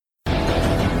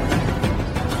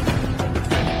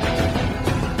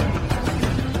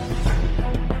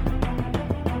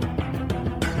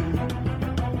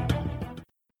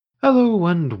Hello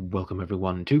and welcome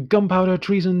everyone to Gunpowder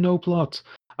Treason No Plot.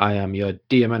 I am your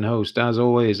DM and host, as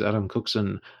always, Adam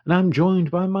Cookson, and I'm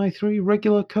joined by my three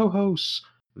regular co-hosts,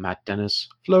 Matt Dennis,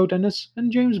 Flo Dennis,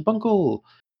 and James Bunkle.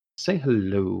 Say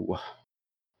hello.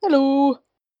 Hello.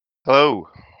 Hello.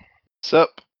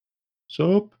 Sup?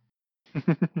 Sup?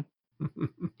 It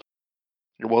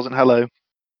wasn't hello.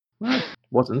 Well,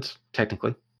 wasn't,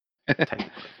 technically.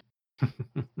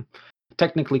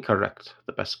 Technically correct.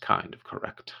 The best kind of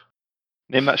correct.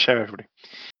 Name that show, everybody.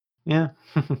 Yeah.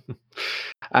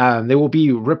 They will be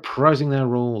reprising their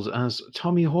roles as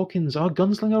Tommy Hawkins, our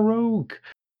gunslinger rogue,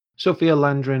 Sophia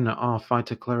Landrin, our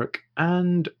fighter cleric,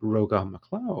 and Rogar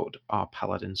MacLeod, our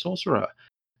paladin sorcerer.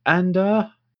 And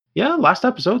last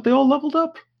episode they all leveled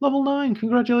up. Level 9.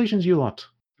 Congratulations, you lot.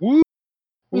 Woo!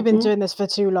 We've been doing this for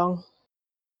too long.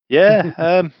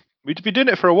 Yeah, we'd been doing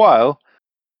it for a while.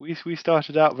 We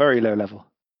started out very low level.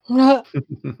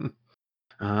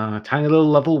 Tiny little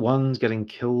level 1s getting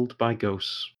killed by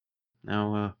ghosts.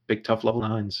 Now big tough level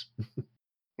 9s.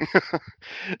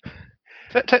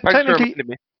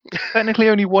 Technically,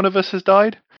 only one of us has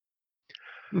died.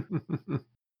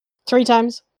 3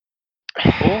 times.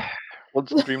 Or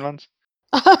once in Dreamlands.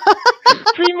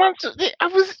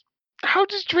 Dreamlands. How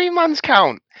does Dreamlands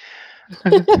count?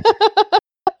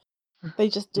 They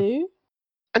just do.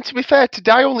 And to be fair, to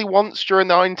die only once during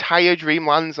the entire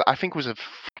Dreamlands, I think was a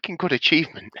freaking good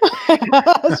achievement.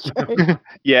 That's true.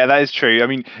 Yeah, that is true. I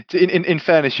mean, in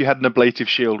fairness, you had an ablative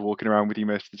shield walking around with you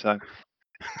most of the time.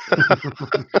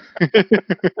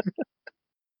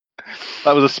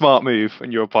 That was a smart move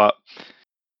on your part.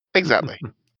 Exactly.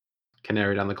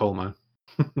 Canary down the coal mine.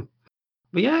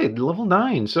 But yeah, level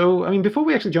 9. So, I mean, before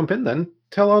we actually jump in then,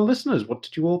 tell our listeners, what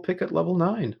did you all pick at level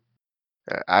 9?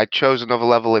 I chose another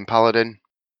level in Paladin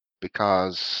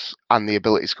and the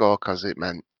ability score because it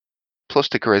meant plus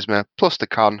to charisma, plus to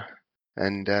con,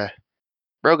 and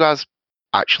Rogar's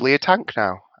actually a tank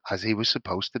now, as he was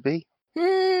supposed to be.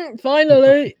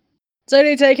 Finally. It's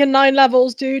only taken 9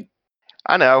 levels, dude.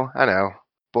 I know.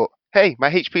 But hey, my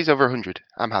HP's over 100.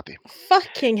 I'm happy.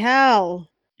 Fucking hell.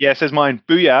 Yeah, says mine.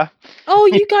 Booyah. Oh,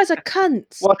 you guys are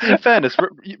cunts. Well, in fairness,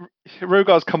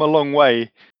 Rogar's come a long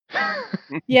way.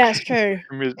 Yeah, it's true.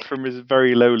 from his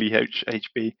very lowly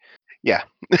HP. Yeah.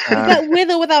 Is that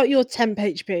with or without your temp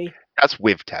HP? That's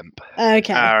with temp.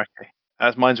 Okay. Okay.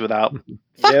 That's mine's without.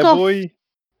 Fuck yeah, off, boy.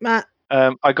 Matt.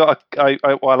 I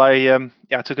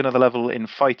took another level in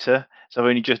fighter, so I've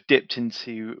only just dipped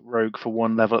into rogue for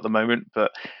one level at the moment,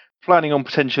 but planning on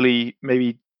potentially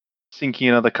maybe sinking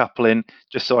another couple in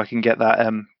just so I can get that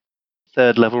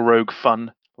third level rogue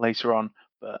fun later on.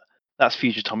 But that's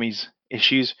future Tommy's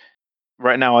issues.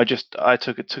 Right now, I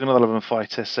took another level in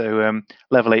fighter, so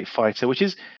level 8 fighter, which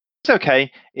is it's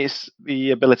okay. It's the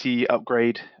ability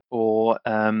upgrade or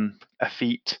a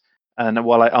feat. And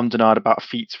while I'm denied about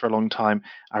feats for a long time,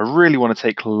 I really want to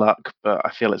take luck, but I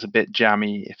feel it's a bit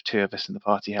jammy if 2 of us in the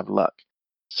party have luck.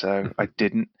 So I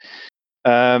didn't.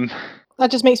 That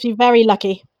just makes me very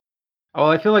lucky. Oh,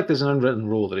 I feel like there's an unwritten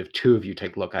rule that if 2 of you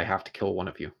take luck, I have to kill one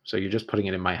of you. So you're just putting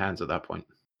it in my hands at that point.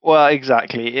 Well,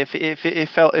 exactly. If it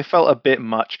felt a bit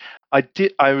much. I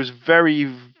was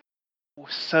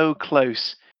so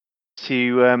close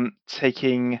to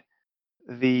taking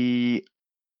the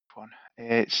one.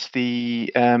 It's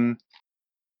the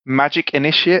magic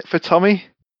initiate for Tommy.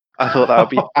 I thought that would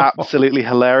be absolutely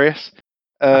hilarious.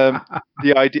 The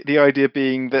idea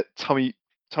being that Tommy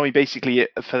basically,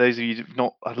 for those of you who've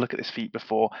not had a look at this feat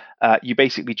before, you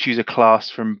basically choose a class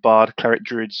from Bard, Cleric,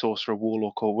 Druid, Sorcerer,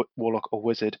 Warlock, or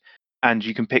Wizard, and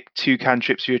you can pick 2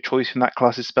 cantrips of your choice from that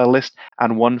class's spell list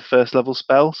and 1 first level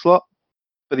spell slot.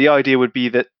 But the idea would be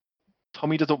that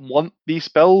Tommy doesn't want these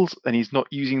spells and he's not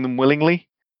using them willingly.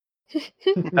 So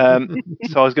I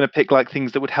was going to pick like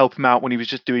things that would help him out when he was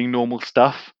just doing normal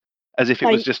stuff, as if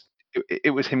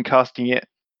it was him casting it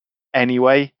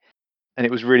anyway, and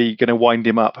it was really going to wind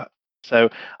him up. So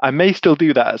I may still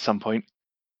do that at some point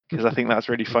because I think that's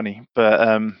really funny, but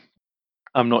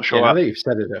I'm not sure. Yeah, now that you've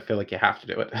said it, I feel like you have to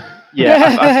do it.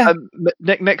 Yeah,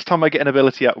 next time I get an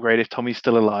ability upgrade, if Tommy's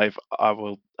still alive, I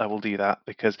will do that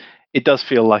because it does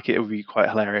feel like it would be quite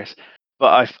hilarious.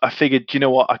 But I figured, you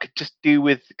know what, I could just do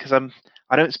with because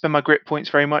I don't spend my grit points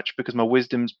very much because my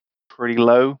wisdom's pretty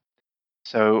low.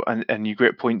 So and your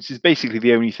grit points is basically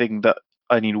the only thing that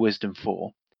I need wisdom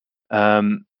for.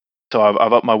 So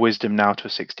I've upped my wisdom now to a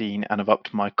 16 and I've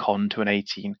upped my con to an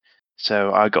 18.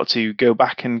 So I got to go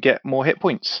back and get more hit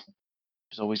points,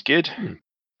 which is always good.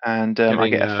 And I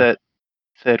get a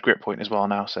third grit point as well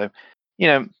now. So,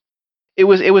 it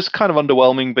was kind of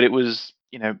underwhelming, but it was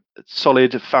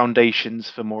solid foundations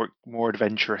for more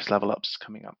adventurous level ups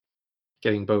coming up.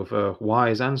 getting both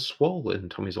wise and swole in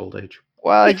Tommy's old age.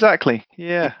 Well, exactly.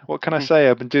 Yeah. What can I say?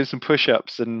 I've been doing some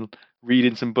push-ups and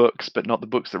reading some books, but not the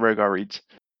books that Rogar reads.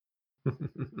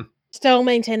 Still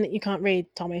maintain that you can't read,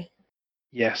 Tommy.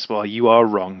 Yes. Well, you are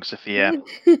wrong, Sophia.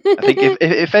 I think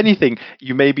if anything,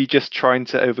 you may be just trying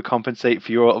to overcompensate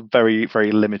for your very,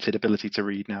 very limited ability to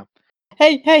read now.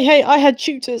 Hey! I had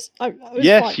tutors. I was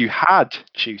Yes, fine. you had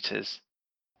tutors.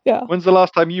 Yeah. When's the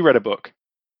last time you read a book?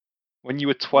 When you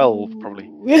were 12, probably.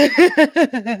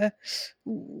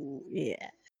 Ooh, yeah.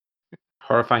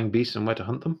 Horrifying beasts and where to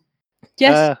hunt them.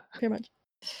 Yes, pretty much.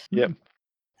 Yep.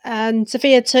 And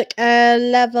Sophia took a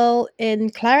level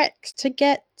in cleric to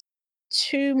get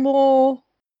one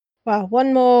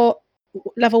more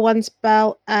level 1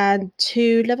 spell and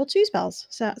 2 level 2 spells.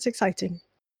 So that's exciting.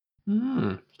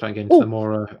 Starting getting to the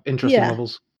more interesting yeah.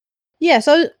 levels. Yeah,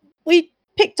 so we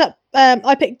picked up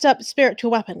I picked up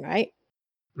spiritual weapon, right?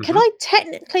 Can I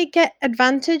technically get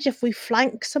advantage if we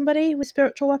flank somebody with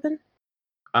spiritual weapon?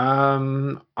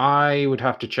 I would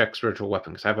have to check spiritual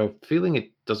weapon because I have a feeling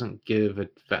it doesn't give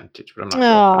advantage, but I'm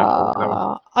not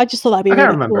sure. I just thought that'd be I can't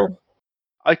really remember. cool.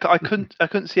 I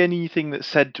couldn't see anything that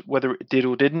said whether it did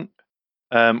or didn't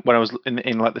when I was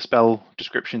in like the spell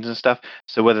descriptions and stuff.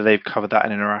 So whether they've covered that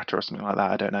in an errata or something like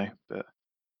that, I don't know. But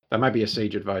that might be a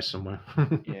sage advice somewhere.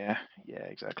 yeah,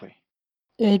 exactly.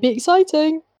 It'd be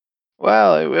exciting.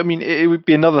 Well, I mean, it would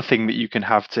be another thing that you can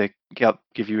have to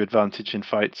give you advantage in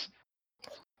fights.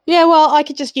 Yeah, well, I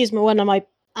could just use one of my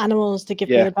animals to give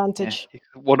me advantage. Yeah.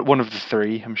 One of the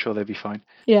three, I'm sure they'd be fine.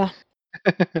 Yeah.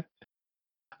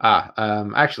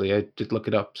 Actually, I did look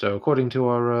it up. So, according to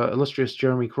our illustrious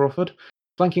Jeremy Crawford,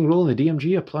 flanking rule in the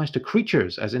DMG applies to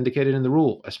creatures, as indicated in the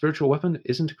rule. A spiritual weapon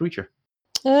isn't a creature.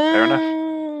 Fair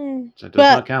enough. So it does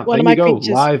not count. There you go,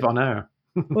 creatures. live on air.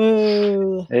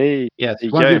 Whoa. Hey. Yes,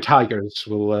 one of your tigers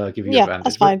will give you advantage.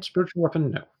 That's fine. But spiritual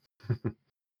weapon, no.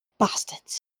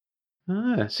 Bastards.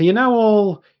 So you're now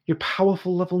all your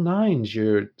powerful level 9s.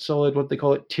 You're solid, what they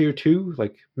call it, tier 2,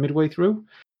 like midway through.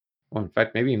 Well, in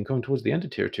fact, maybe even coming towards the end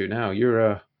of tier 2 now.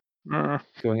 You're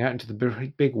going out into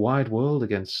the big wide world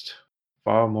against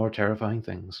far more terrifying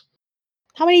things.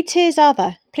 How many tiers are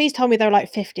there? Please tell me they're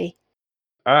like 50.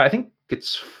 I think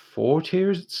it's 4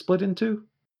 tiers it's split into.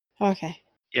 Okay.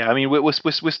 Yeah, I mean we're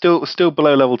still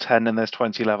below level 10, and there's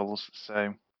 20 levels.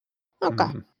 So. Okay.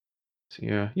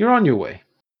 So you're on your way.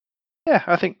 Yeah,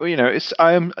 I think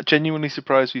I am genuinely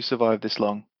surprised we survived this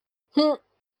long. With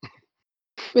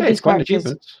it's quite an characters.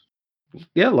 achievement.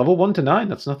 Yeah, level 1 to 9.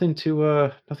 That's nothing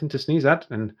to sneeze at.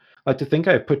 And I like to think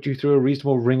I put you through a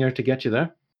reasonable ringer to get you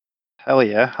there. Hell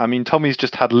yeah! I mean, Tommy's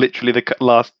just had literally the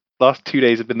last 2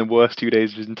 days have been the worst 2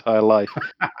 days of his entire life.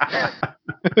 I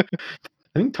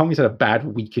think Tommy's had a bad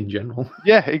week in general.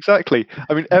 Yeah, exactly.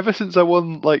 I mean, ever since I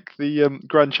won like the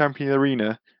Grand Champion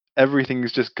Arena,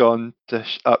 everything's just gone to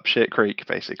up shit creek,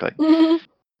 basically. You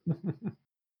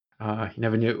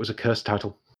never knew it was a cursed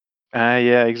title.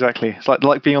 Yeah, exactly. It's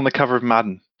like being on the cover of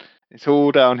Madden. It's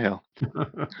all downhill.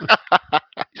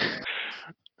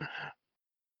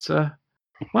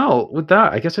 Well, with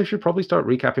that, I guess I should probably start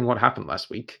recapping what happened last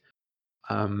week.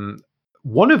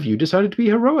 One of you decided to be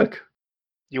heroic.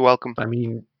 You're welcome. I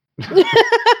mean,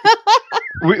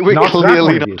 we're Not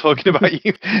clearly that one of not talking about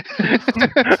you.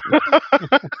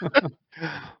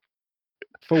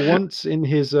 for once in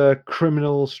his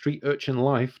criminal street urchin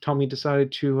life, Tommy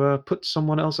decided to put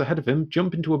someone else ahead of him,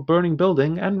 jump into a burning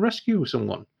building, and rescue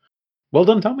someone. Well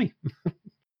done, Tommy.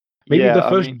 Maybe Yeah, the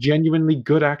first genuinely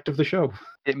good act of the show.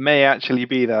 It may actually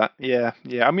be that. Yeah.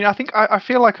 I mean, I think I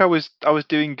feel like I was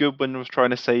doing good when I was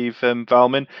trying to save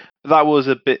Valmin. That was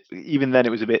a bit. Even then,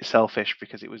 it was a bit selfish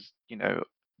because it was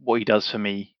what he does for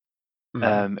me.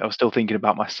 I was still thinking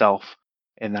about myself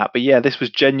in that. But yeah, this was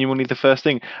genuinely the first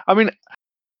thing. I mean,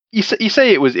 you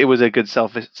say it was a good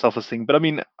selfless thing, but I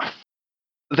mean, I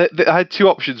had two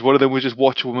options. One of them was just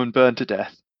watch a woman burn to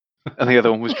death, and the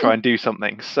other one was try and do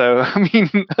something. So I mean,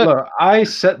 look, I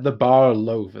set the bar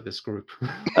low for this group,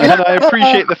 and I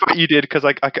appreciate the fact you did because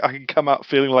I can come out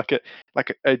feeling like a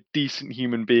decent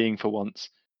human being for once.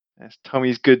 It's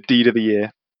Tommy's good deed of the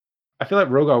year. I feel like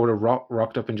Rogar would have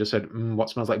rocked up and just said,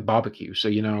 "What smells like barbecue?" So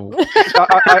I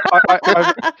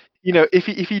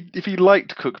if he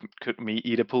liked cooked meat,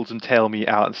 he'd have pulled some tail meat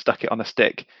out and stuck it on a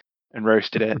stick and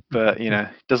roasted it. But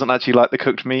doesn't actually like the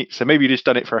cooked meat, so maybe he just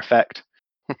done it for effect.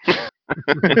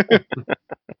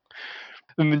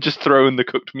 And then just throwing the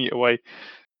cooked meat away.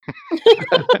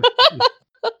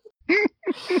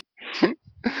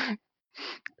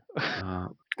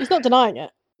 He's not denying it.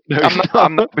 No,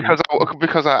 I'm not because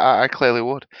I clearly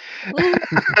would.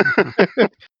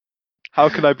 How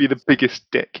can I be the biggest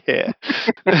dick here?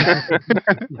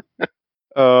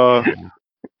 uh,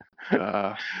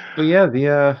 But yeah,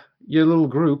 the your little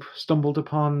group stumbled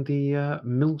upon the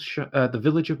the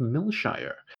village of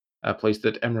Millshire, a place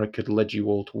that Emmerich had led you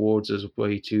all towards as a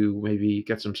way to maybe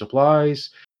get some supplies,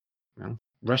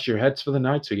 rest your heads for the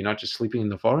night so you're not just sleeping in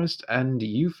the forest. And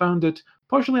you found it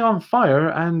partially on fire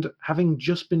and having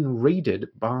just been raided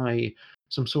by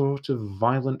some sort of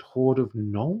violent horde of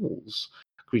gnolls,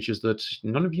 creatures that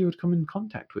none of you had come in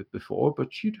contact with before,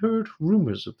 but you'd heard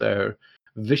rumors of their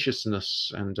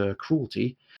viciousness and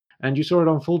cruelty. And you saw it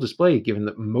on full display, given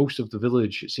that most of the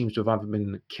village seems to have either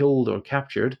been killed or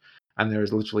captured, and there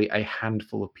is literally a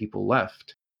handful of people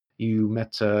left. You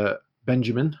met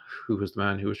Benjamin, who was the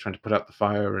man who was trying to put out the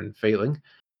fire and failing,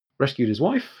 rescued his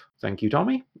wife, thank you,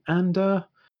 Tommy, and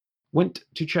went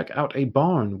to check out a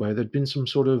barn where there'd been some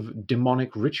sort of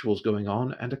demonic rituals going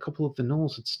on, and a couple of the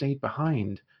gnolls had stayed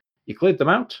behind. You cleared them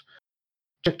out,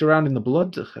 checked around in the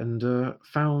blood, and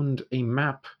found a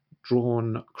map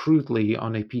drawn crudely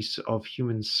on a piece of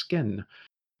human skin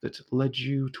that led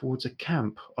you towards a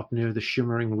camp up near the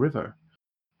Shimmering River.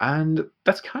 And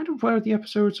that's kind of where the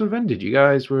episode sort of ended. You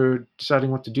guys were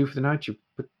deciding what to do for the night. You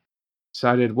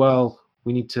decided, well,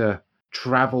 we need to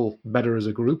travel better as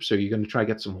a group, so you're going to try to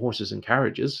get some horses and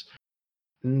carriages.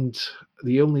 And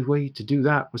the only way to do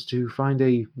that was to find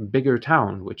a bigger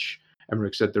town, which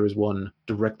Emmerich said there is one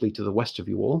directly to the west of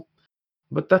you all.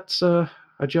 But that's a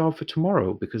job for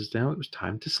tomorrow, because now it was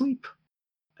time to sleep.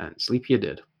 And sleep you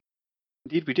did.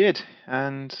 Indeed, we did,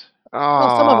 and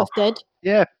Well, some of us did.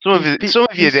 yeah, Some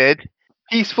of you did.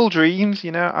 Peaceful dreams,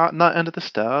 out night under the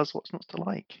stars. What's not to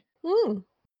like? Mm.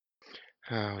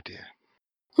 Oh dear.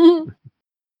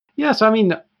 Yes, I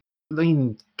mean,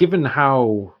 given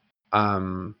how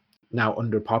now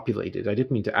underpopulated, I did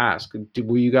mean to ask: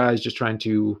 were you guys just trying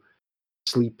to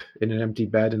sleep in an empty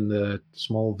bed in the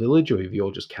small village, or have you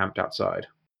all just camped outside?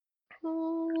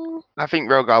 I think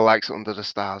Rogar likes it under the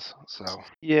stars, so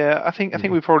Yeah, I think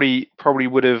we probably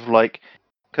would have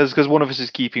because one of us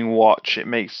is keeping watch. It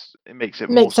makes it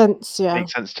more Makes sense, yeah.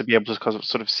 makes sense to be able to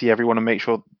sort of see everyone and make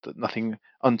sure that nothing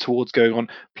untoward's going on.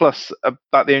 Plus,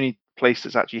 about the only place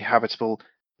that's actually habitable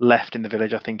left in the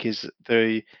village, I think, is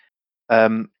the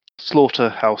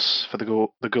slaughterhouse for the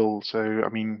ghoul. So, I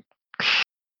mean,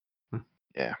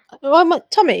 yeah. Well,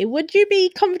 Tommy, would you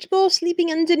be comfortable sleeping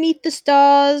underneath the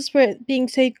stars, where it being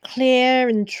so clear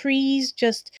and trees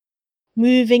just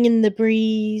moving in the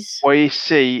breeze? Well, you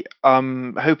see,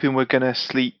 I'm hoping we're gonna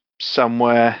sleep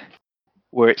somewhere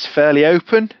where it's fairly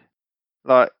open,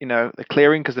 like the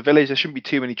clearing, because the village there shouldn't be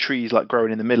too many trees like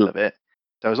growing in the middle of it.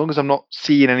 So as long as I'm not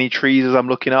seeing any trees as I'm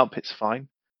looking up, it's fine.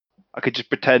 I could just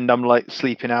pretend I'm like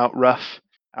sleeping out rough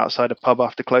outside a pub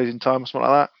after closing time or something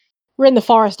like that. We're in the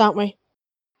forest, aren't we?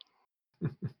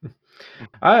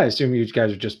 I assume you guys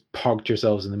have just pogged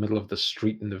yourselves in the middle of the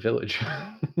street in the village.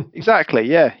 Exactly,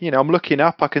 yeah. I'm looking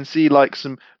up, I can see like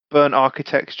some burnt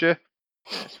architecture.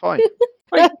 It's fine.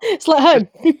 It's like home.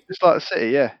 It's like the city,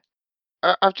 yeah.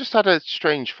 I've just had a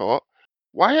strange thought.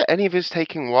 Why are any of us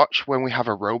taking watch when we have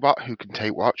a robot who can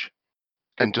take watch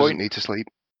and doesn't need to sleep?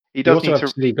 He You does also need have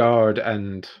to. city guard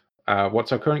and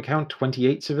what's our current count?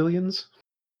 28 civilians?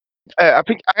 I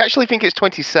actually think it's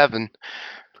 27.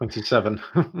 27.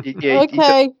 Yeah,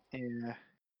 Okay.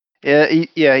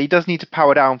 he does need to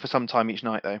power down for some time each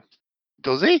night, though.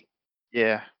 Does he?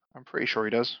 Yeah, I'm pretty sure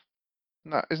he does.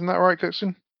 No, isn't that right,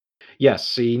 Cookson?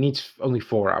 Yes, he needs only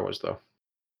 4 hours, though.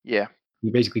 Yeah.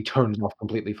 He basically turns off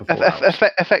completely for 4 hours.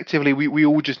 Effectively, we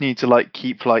all just need to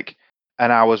keep an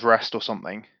hour's rest or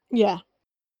something. Yeah.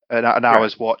 An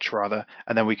hour's watch, rather,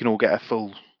 and then we can all get a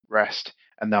full rest,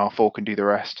 and then our four can do the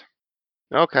rest.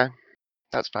 Okay,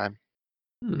 that's fine.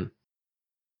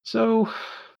 So,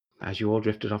 as you all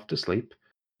drifted off to sleep,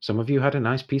 some of you had a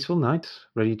nice peaceful night,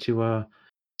 ready to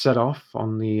set off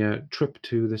on the trip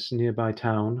to this nearby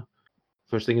town.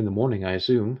 First thing in the morning, I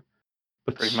assume.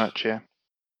 But Pretty much, yeah.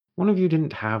 one of you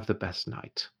didn't have the best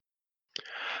night.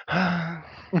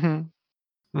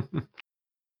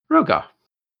 Rogar.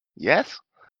 Yes?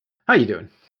 How you doing?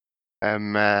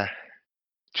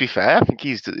 To be fair, I think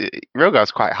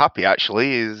Rogar's quite happy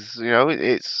actually.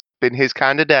 It's been his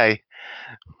kind of day.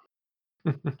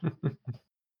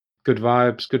 Good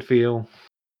vibes, good feel.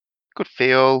 Good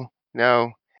feel,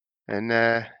 and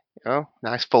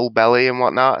nice full belly and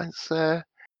whatnot. It's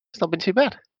not been too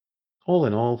bad. All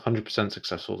in all, 100%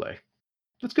 successful day.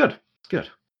 That's good. It's good.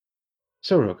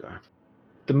 So, Rogar,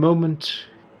 the moment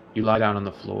you lie down on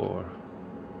the floor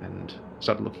and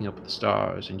start looking up at the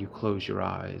stars and you close your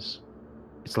eyes,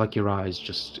 it's like your eyes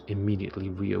just immediately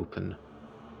reopen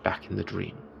back in the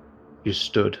dream. You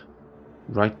stood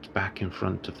Right back in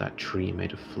front of that tree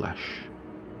made of flesh,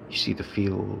 you see the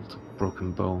field of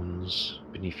broken bones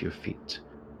beneath your feet,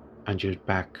 and you're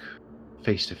back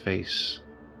face to face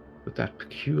with that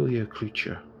peculiar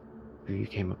creature who you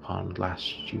came upon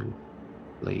last you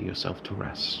lay yourself to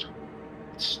rest.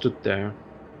 It stood there,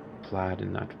 clad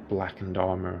in that blackened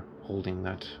armor, holding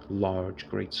that large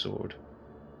greatsword,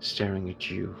 staring at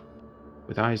you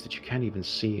with eyes that you can't even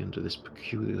see under this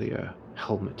peculiar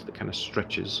helmet that kind of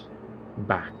stretches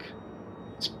back.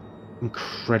 Its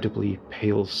incredibly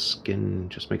pale skin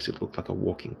just makes it look like a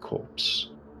walking corpse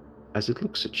as it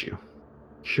looks at you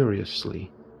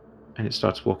curiously, and it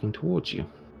starts walking towards you.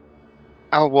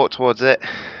 I'll walk towards it.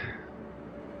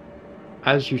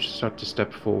 As you start to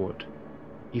step forward,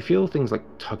 you feel things like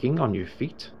tugging on your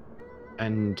feet,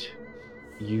 and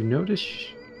you notice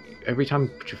every time you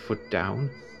put your foot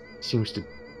down, it seems to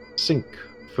sink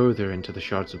further into the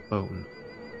shards of bone,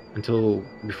 until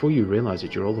before you realize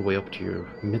it, you're all the way up to your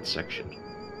midsection,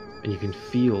 and you can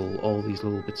feel all these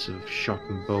little bits of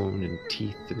sharpened bone and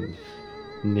teeth and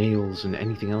nails and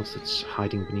anything else that's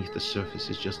hiding beneath the surface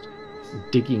is just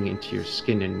digging into your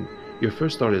skin. And your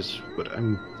first thought is, but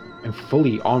I'm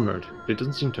fully armored. It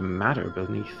doesn't seem to matter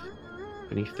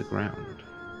beneath the ground,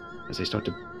 as they start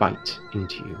to bite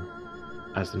into you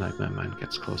as the Nightmare Man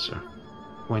gets closer.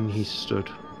 When he stood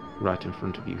right in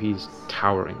front of you, he's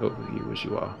towering over you as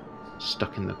you are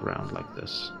stuck in the ground like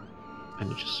this,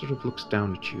 and he just sort of looks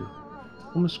down at you,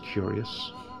 almost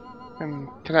curious. Can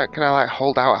I like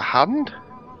hold out a hand?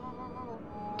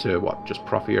 To what? Just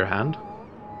proffer your hand?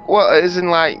 Well, as in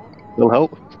like, Will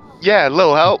help. yeah, a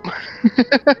little help.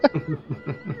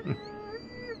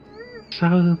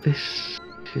 So this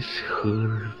is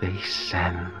who they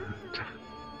send.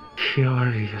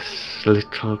 Curious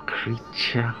little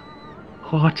creature.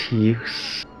 What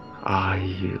use are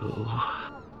you?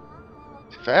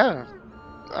 Fair.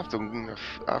 I've done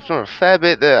a fair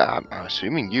bit that I'm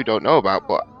assuming you don't know about,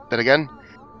 but then again,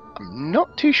 I'm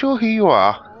not too sure who you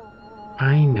are.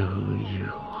 I know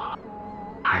you.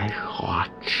 I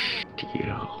watched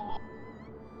you.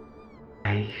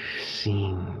 I've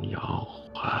seen your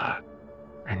work,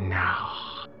 and now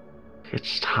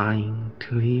it's time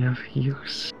to be of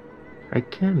use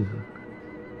again.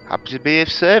 Happy to be of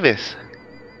service.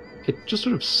 It just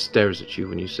sort of stares at you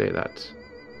when you say that,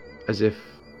 as if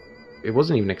it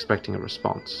wasn't even expecting a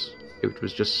response. It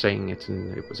was just saying it,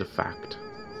 and it was a fact.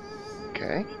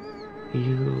 Okay.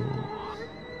 You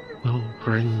will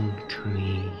bring to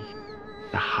me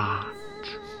the heart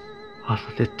of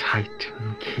the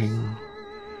Titan King,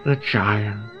 the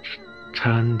giant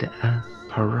turned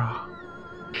emperor.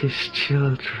 His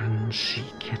children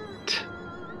seek it.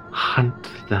 Hunt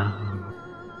them.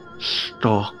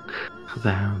 Stalk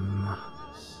them.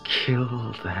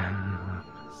 Kill them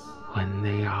when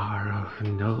they are of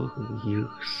no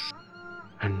use.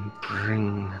 And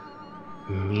bring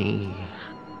me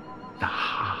the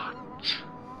heart.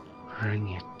 Bring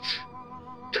it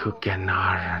to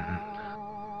Ganarin.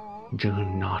 Do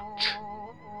not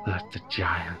let the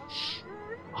giants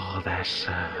or their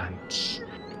servants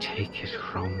take it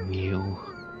from you.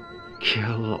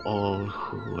 Kill all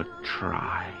who would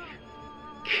try.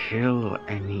 Kill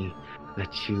any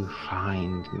that you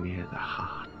find near the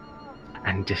heart,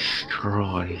 and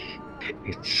destroy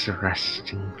its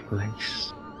resting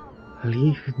place.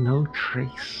 Leave no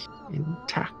trace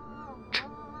intact.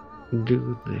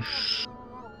 Do this.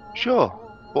 Sure,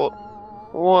 but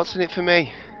what's in it for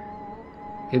me?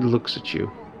 It looks at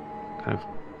you, kind of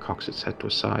cocks its head to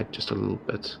a side just a little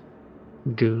bit.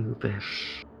 Do this.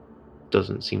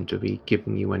 Doesn't seem to be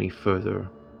giving you any further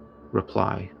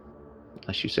reply,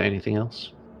 unless you say anything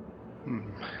else.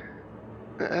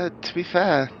 To be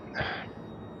fair,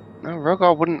 no,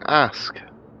 Rogar wouldn't ask.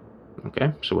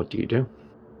 Okay, so what do you do?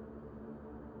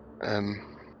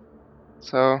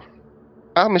 So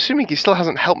I'm assuming he still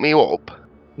hasn't helped me up.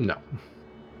 No.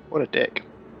 What a dick.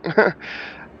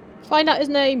 Find out his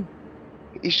name.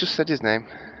 He's just said his name.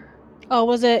 Oh,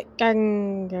 was it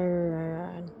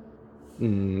Gangaran?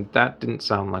 That didn't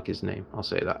sound like his name, I'll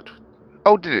say that.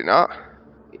 Oh, did it not?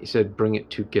 He said bring it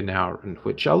to Ganarin,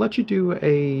 which I'll let you do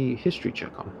a history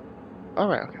check on.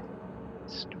 Alright, okay.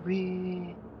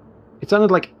 Sweet. It sounded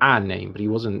like a name, but he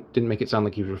didn't make it sound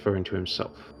like he was referring to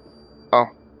himself.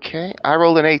 Okay, I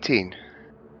rolled an 18.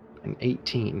 An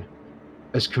 18.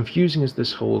 As confusing as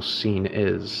this whole scene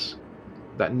is,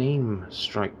 that name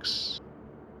strikes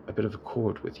a bit of a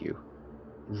chord with you.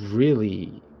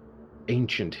 Really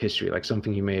ancient history, like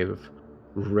something you may have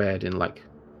read in like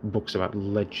books about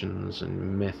legends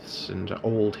and myths and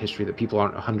old history that people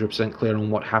aren't 100% clear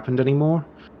on what happened anymore.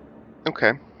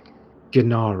 Okay.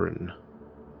 Ganarin.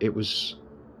 It was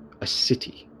a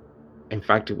city. In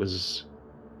fact, it was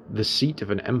the seat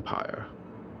of an empire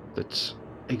that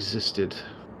existed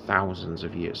thousands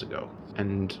of years ago.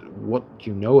 And what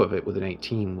you know of it with an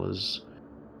 18 was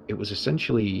it was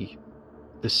essentially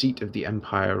the seat of the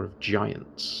Empire of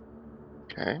Giants.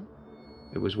 Okay.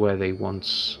 It was where they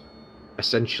once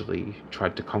essentially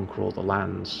tried to conquer all the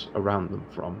lands around them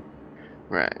from.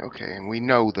 Right, okay. And we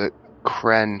know that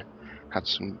Kren had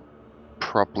some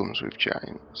problems with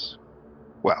giants.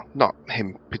 Well, not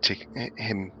him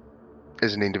him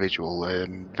as an individual,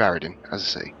 Varadin, as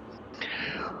I say.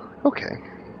 Okay.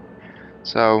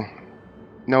 So,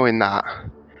 knowing that,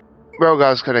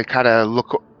 Rogar's gonna kind of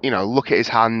look at his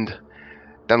hand,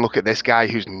 then look at this guy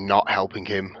who's not helping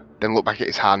him, then look back at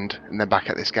his hand, and then back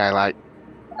at this guy like,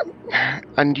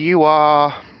 and you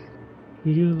are...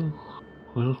 You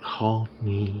will call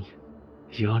me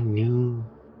your new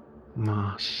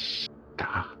master.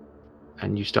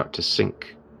 And you start to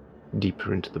sink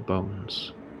deeper into the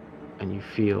bones, and you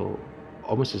feel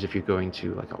almost as if you're going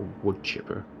to like a wood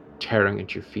chipper tearing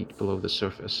at your feet below the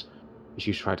surface as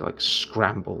you try to like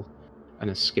scramble and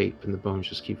escape, and the bones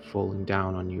just keep falling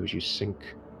down on you as you sink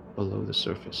below the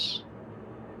surface.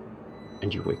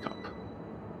 And you wake up.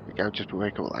 I would just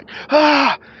wake up like,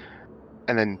 ah!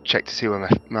 And then check to see where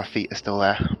my feet are still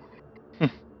there.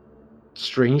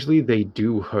 Strangely, they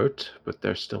do hurt, but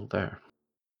they're still there.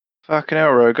 Fucking hell,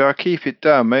 Rogar, keep it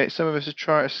down, mate. Some of us are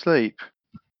trying to sleep.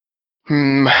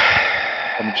 Tommy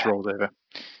just rolled over.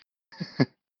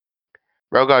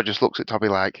 Rogar just looks at Tommy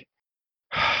like,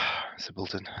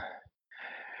 simpleton.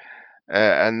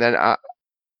 And then I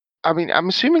mean, I'm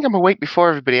assuming I'm awake before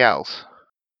everybody else.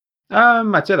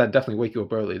 I'd say that definitely wake you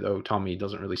up early, though. Tommy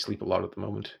doesn't really sleep a lot at the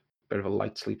moment. Bit of a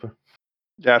light sleeper.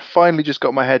 Yeah, I finally just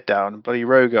got my head down. Bloody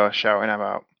Rogar shouting him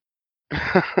out.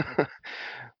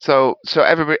 So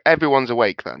everyone's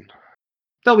awake then.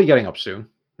 They'll be getting up soon.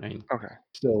 I mean, Okay.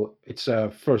 still, it's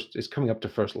coming up to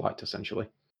first light essentially.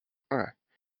 All right.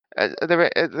 Are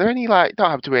there any don't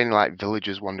have to be any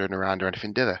villagers wandering around or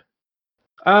anything, do there?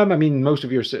 I mean, most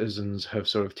of your citizens have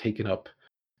sort of taken up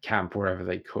camp wherever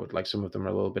they could. Like some of them are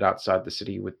a little bit outside the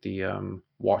city with the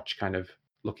watch kind of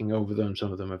looking over them.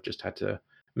 Some of them have just had to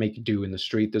make do in the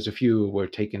street. There's a few who were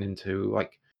taken into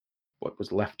like what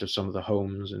was left of some of the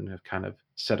homes and have kind of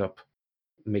set up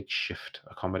makeshift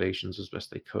accommodations as best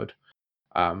they could.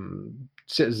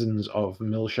 Citizens of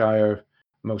Millshire,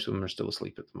 most of them are still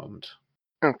asleep at the moment.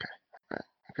 Okay. Right.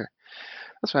 Okay.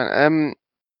 That's fine.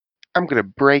 I'm gonna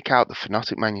break out the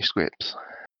phonetic manuscripts.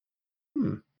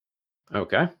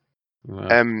 Okay.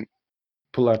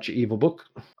 Pull out your evil book.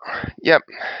 Yep.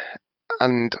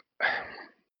 And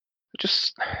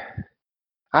just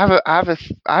I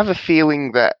have a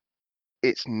feeling that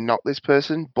it's not this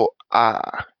person, but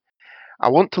I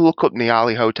want to look up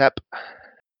Niali Hotep.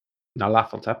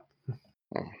 Nyarlathotep.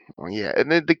 Oh yeah,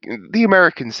 and the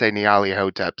Americans say Niali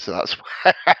Hotep, so that's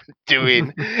what I'm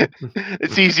doing.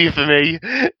 It's easier for me.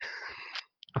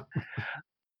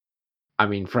 I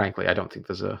mean, frankly, I don't think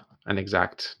there's an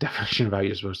exact definition of how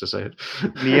you're supposed to say it.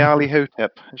 Niali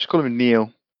Hotep. I just call him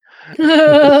Neil.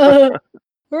 Right,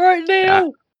 Neil. Yeah.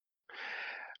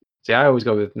 See, I always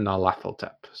go with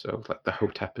Nyarlathotep. So, like, the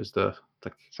Hotep is the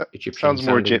Egyptian. Sounds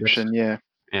more sounding bit. Egyptian, yeah.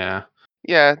 Yeah.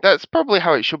 Yeah, that's probably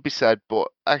how it should be said, but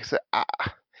like I said,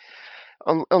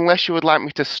 unless you would like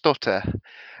me to stutter,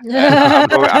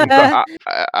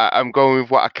 I'm going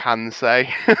with what I can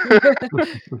say.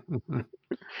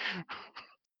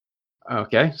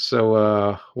 Okay,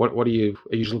 so what are you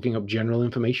just looking up general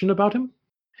information about him?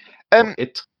 Um,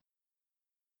 It?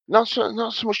 not so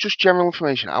much just general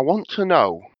information. I want to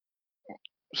know.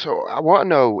 So I want to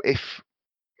know if,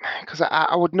 because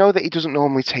I would know that he doesn't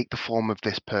normally take the form of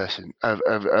this person of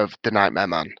the Nightmare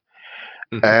Man.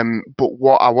 Mhm. But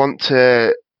what I want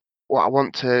to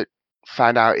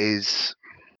find out is,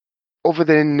 other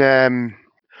than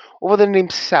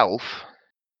himself,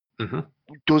 Mhm.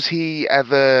 does he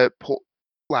ever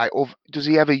does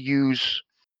he ever use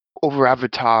other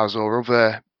avatars or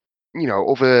other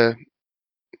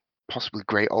possibly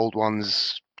great old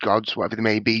ones, gods, whatever they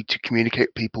may be, to communicate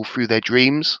with people through their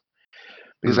dreams?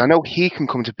 Because I know he can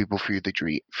come to people through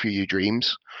your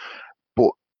dreams,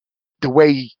 but the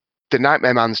way the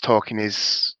Nightmare Man's talking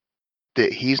is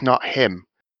that he's not him.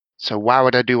 So why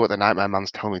would I do what the Nightmare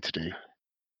Man's telling me to do?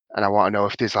 And I want to know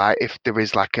if there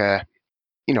is like a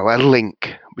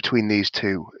link between these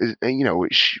two,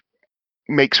 which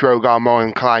makes Rogar more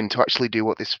inclined to actually do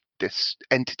what this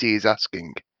entity is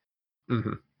asking.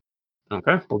 Mhm.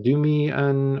 Okay,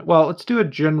 well, let's do a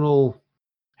general,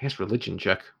 I guess, religion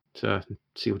check to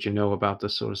see what you know about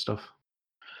this sort of stuff.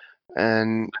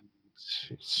 And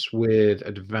It's with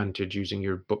advantage using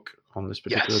your book on this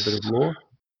particular bit of Yes. lore.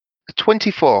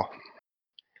 24.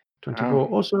 24.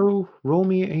 Also, roll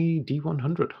me a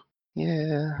D100.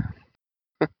 Yeah.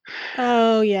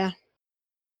 Oh yeah.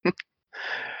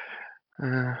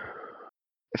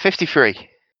 53.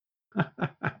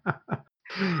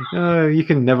 You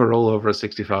can never roll over a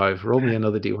 65. Roll me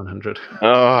another D100.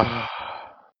 Oh.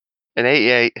 An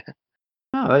 88.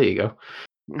 Oh, there you go.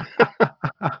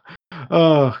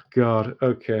 Oh, God.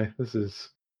 Okay, this is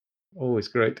always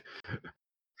great.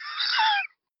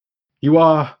 You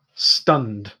are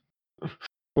stunned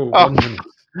for Oh. 1 minute.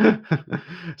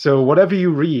 So whatever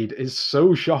you read is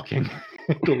so shocking,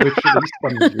 it'll literally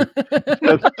stun you.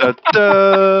 Da, da,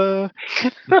 da.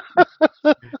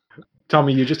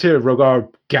 Tommy, you just hear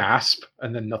Rogar gasp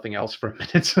and then nothing else for a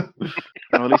minute.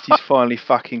 Well, at least he's finally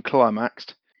fucking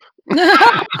climaxed.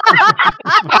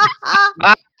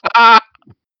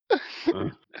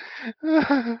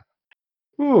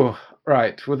 Ooh,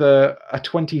 right, with a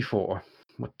 24,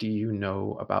 what do you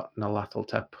know about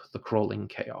Nyarlathotep, the Crawling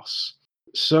Chaos?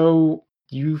 So,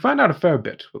 you find out a fair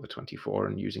bit with a 24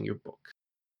 and using your book.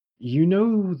 You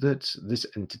know that this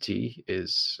entity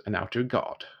is an outer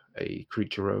god, a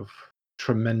creature of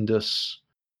tremendous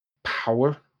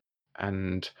power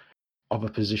and of a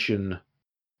position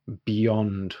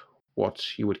beyond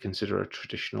what you would consider a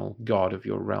traditional god of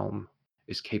your realm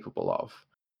is capable of.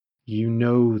 You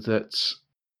know that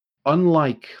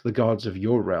unlike the gods of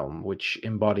your realm, which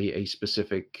embody a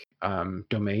specific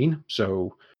domain,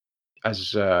 so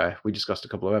as we discussed a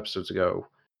couple of episodes ago,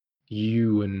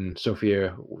 you and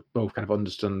Sophia both kind of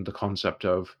understand the concept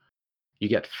of you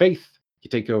get faith, you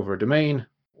take over a domain,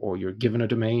 or you're given a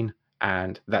domain,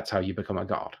 and that's how you become a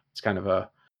god. It's kind of a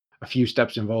few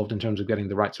steps involved in terms of getting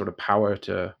the right sort of power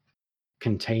to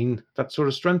contain that sort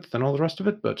of strength and all the rest of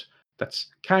it, but that's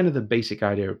kind of the basic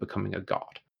idea of becoming a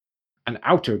god. An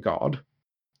outer god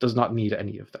does not need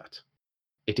any of that.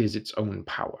 It is its own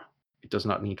power. It does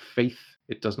not need faith.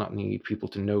 It does not need people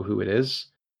to know who it is.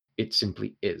 It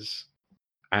simply is.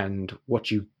 And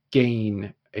what you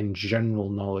gain in general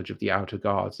knowledge of the outer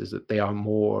gods is that they are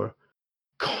more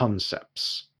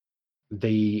concepts.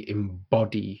 They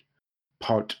embody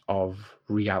part of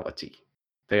reality.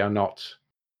 They are not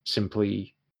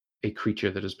simply a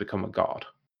creature that has become a god.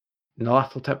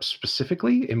 Nyarlathotep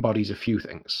specifically embodies a few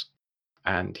things,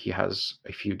 and he has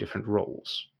a few different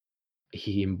roles.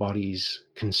 He embodies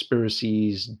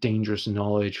conspiracies, dangerous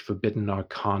knowledge, forbidden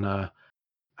arcana,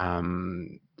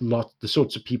 the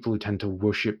sorts of people who tend to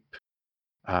worship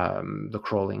the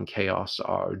crawling chaos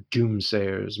are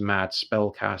doomsayers, mad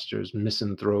spellcasters,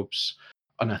 misanthropes,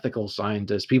 unethical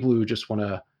scientists, people who just want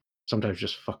to sometimes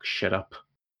just fuck shit up.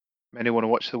 Many want to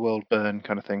watch the world burn,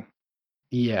 kind of thing.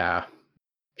 Yeah.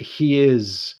 He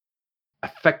is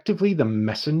effectively the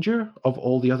messenger of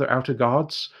all the other outer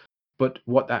gods, but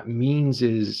what that means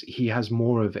is he has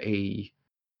more of a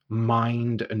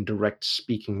mind and direct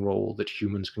speaking role that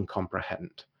humans can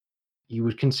comprehend. You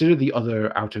would consider the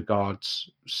other outer gods,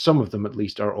 some of them at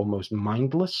least, are almost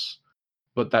mindless,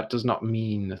 but that does not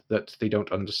mean that they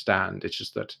don't understand. It's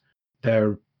just that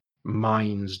their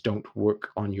minds don't work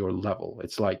on your level.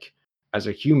 It's like, as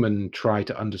a human, try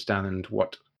to understand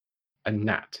what a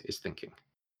gnat is thinking,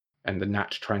 and the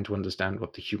gnat trying to understand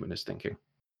what the human is thinking.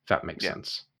 If that makes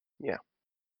sense. Yeah.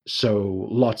 So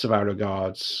lots of outer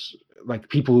gods, like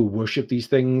people who worship these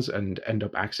things and end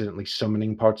up accidentally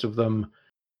summoning parts of them,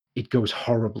 it goes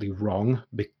horribly wrong,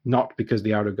 not because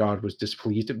the outer god was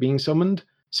displeased at being summoned,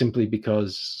 simply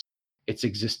because its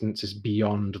existence is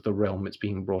beyond the realm it's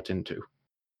being brought into.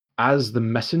 As the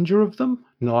messenger of them,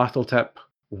 Nyarlathotep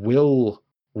will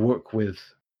work with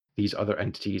these other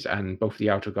entities and both the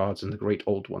outer gods and the great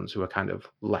old ones who are kind of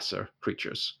lesser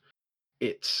creatures.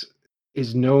 It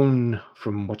is known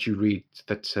from what you read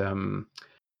that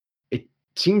it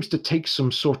seems to take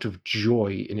some sort of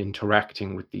joy in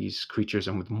interacting with these creatures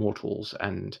and with mortals,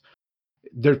 and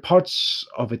there are parts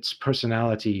of its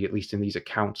personality, at least in these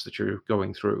accounts that you're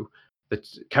going through, that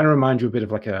kind of remind you a bit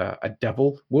of like a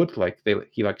devil would. Like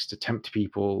he likes to tempt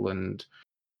people and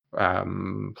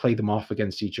play them off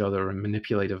against each other and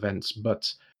manipulate events.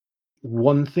 But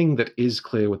one thing that is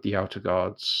clear with the outer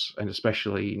gods, and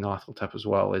especially Nyarlathotep as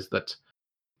well, is that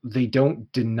they don't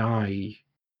deny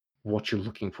what you're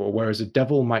looking for. Whereas a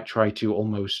devil might try to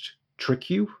almost trick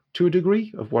you to a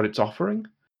degree of what it's offering,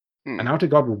 an outer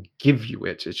god will give you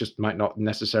it. It just might not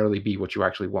necessarily be what you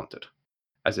actually wanted.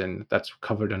 As in, that's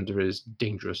covered under his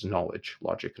dangerous knowledge,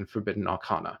 logic, and forbidden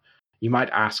arcana. You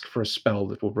might ask for a spell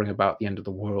that will bring about the end of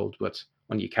the world, but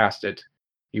when you cast it,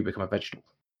 you become a vegetable.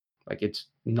 Like, it's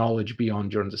knowledge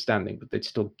beyond your understanding, but they'd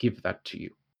still give that to you.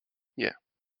 Yeah.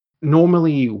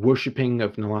 Normally, worshipping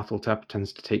of Nyarlathotep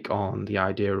tends to take on the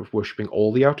idea of worshipping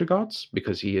all the outer gods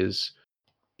because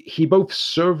he both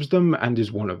serves them and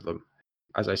is one of them.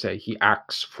 As I say, he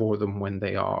acts for them when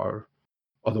they are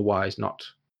otherwise not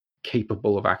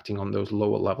capable of acting on those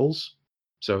lower levels.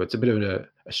 So it's a bit of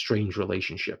a strange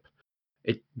relationship.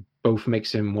 It both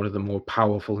makes him one of the more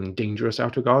powerful and dangerous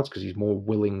outer gods because he's more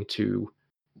willing to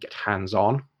get hands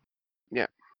on. Yeah.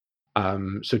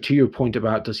 So to your point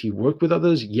about does he work with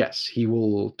others? Yes, he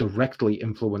will directly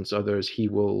influence others. He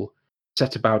will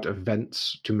set about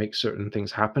events to make certain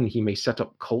things happen. He may set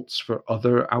up cults for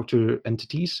other outer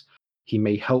entities. He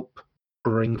may help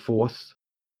bring forth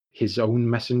his own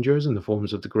messengers in the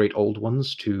forms of the great old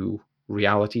ones to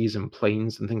realities and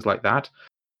planes and things like that.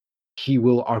 He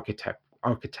will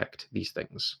architect these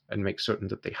things and make certain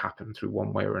that they happen through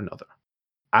one way or another.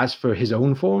 As for his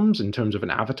own forms, in terms of an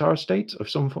avatar state of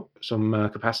some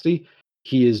capacity,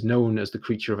 he is known as the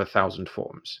creature of 1,000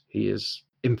 forms. He is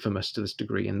infamous to this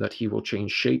degree in that he will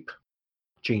change shape,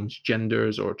 change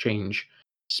genders, or change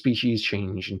species,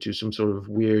 change into some sort of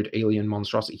weird alien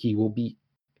monstrosity.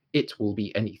 It will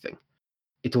be anything.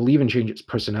 It will even change its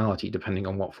personality depending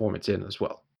on what form it's in as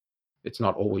well. It's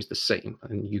not always the same,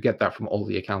 and you get that from all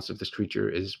the accounts of this creature.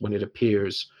 Is when it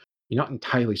appears, you're not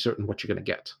entirely certain what you're going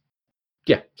to get.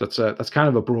 Yeah, that's kind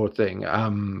of a broad thing.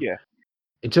 Yeah.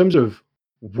 In terms of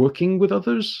working with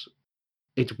others,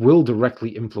 it will directly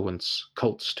influence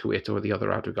cults to it or the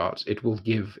other outer gods. It will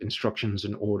give instructions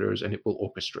and orders, and it will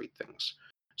orchestrate things.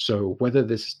 So whether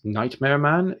this Nightmare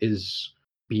Man is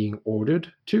being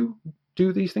ordered to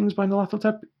do these things by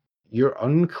Nyarlathotep, you're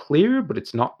unclear, but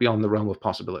it's not beyond the realm of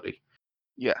possibility.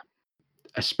 Yeah.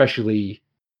 Especially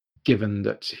given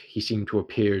that he seemed to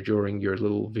appear during your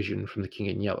little vision from the King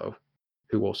in Yellow,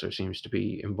 who also seems to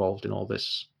be involved in all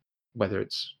this. Whether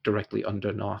it's directly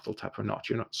under Nyarlathotep or not,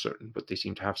 you're not certain, but they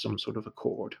seem to have some sort of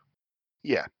accord.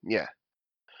 Yeah.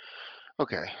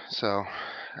 Okay, so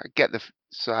I get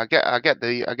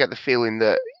the feeling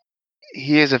that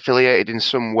he is affiliated in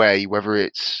some way, whether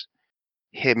it's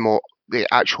him or the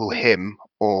actual him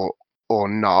or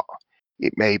not.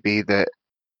 It may be that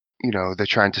they're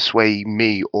trying to sway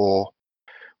me or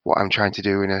what I'm trying to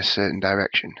do in a certain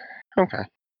direction. Okay.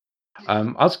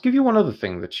 I'll give you one other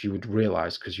thing that you would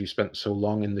realize because you spent so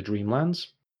long in the Dreamlands.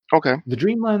 Okay. The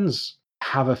Dreamlands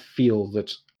have a feel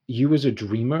that you as a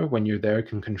dreamer, when you're there,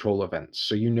 can control events.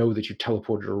 So you know that you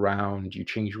teleported around, you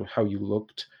changed how you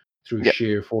looked through Yep.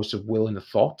 sheer force of will and a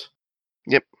thought.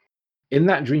 Yep. In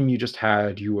that dream you just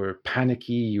had, you were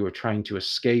panicky, you were trying to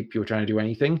escape, you were trying to do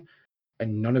anything,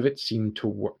 and none of it seemed to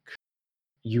work.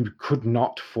 You could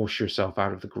not force yourself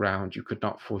out of the ground. You could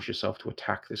not force yourself to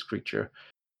attack this creature.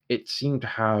 It seemed to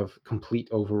have complete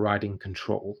overriding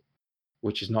control,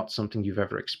 which is not something you've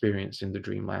ever experienced in the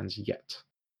Dreamlands yet.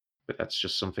 But that's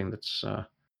just something that's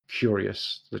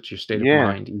curious, that your state of Yeah.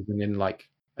 mind, even in like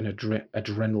an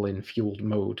adrenaline-fueled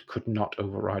mode, could not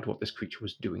override what this creature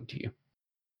was doing to you.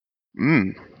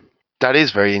 That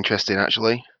is very interesting,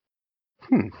 actually.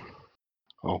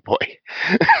 Oh boy.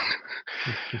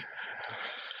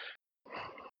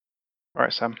 All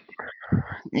right, Sam.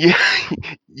 Yeah.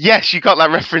 Yes, you got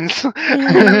that reference.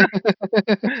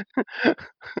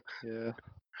 Yeah.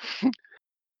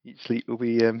 Each leap will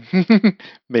be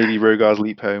maybe Rogar's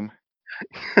leap home.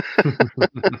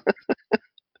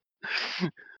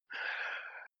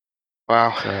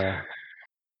 Wow. So,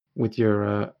 with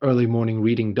your early morning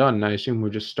reading done, I assume we're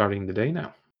just starting the day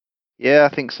now. Yeah,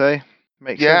 I think so.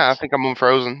 Makes Yeah, I sense. think I'm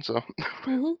unfrozen, so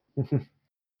Mhm.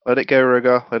 Let it go,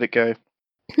 Rogar. Let it go.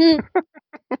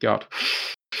 God.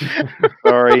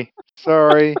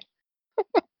 Sorry.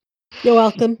 You're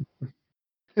welcome.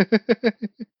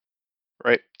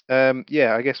 Right.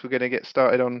 Yeah, I guess we're gonna get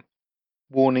started on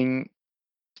warning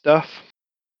stuff.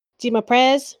 Do my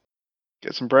prayers.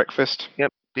 Get some breakfast.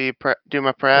 yep. Do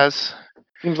my prayers.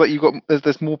 Seems like you've got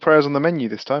there's more prayers on the menu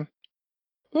this time.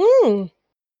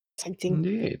 Exciting.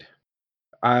 Indeed.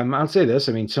 I'll say this.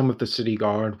 I mean, some of the city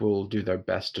guard will do their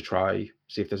best to try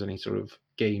see if there's any sort of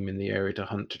game in the area to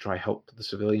hunt to try help the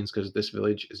civilians because this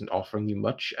village isn't offering you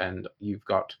much, and you've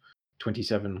got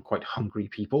 27 quite hungry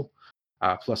people,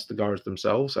 plus the guards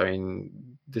themselves. I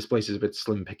mean, this place is a bit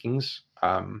slim pickings.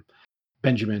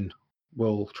 Benjamin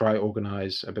will try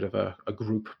organize a bit of a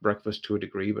group breakfast to a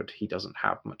degree, but he doesn't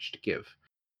have much to give.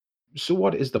 So,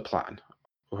 what is the plan?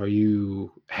 Are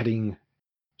you heading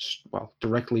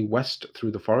directly west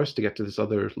through the forest to get to this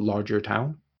other larger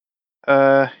town?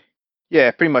 Yeah,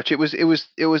 pretty much. It was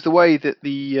the way that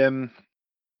the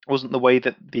wasn't the way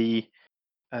that the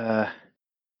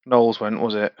Knowles went,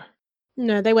 was it?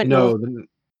 No, they went No, north.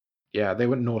 yeah, they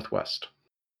went northwest.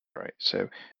 Right. So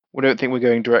we don't think we're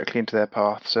going directly into their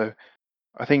path. So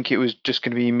I think it was just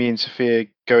going to be me and Sophia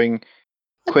going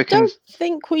quick I and don't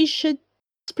think we should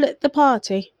split the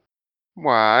party.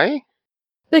 Why?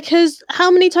 Because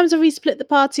how many times have we split the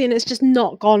party and it's just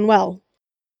not gone well?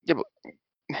 Yeah, but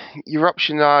your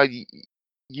options are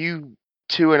you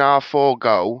 2 and R4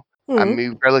 go and Hmm.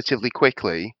 move relatively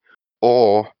quickly,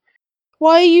 or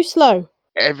Why are you slow?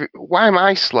 why am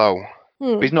I slow?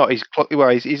 Hmm. he's not. He's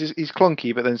he's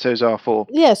clunky, but then so's R4.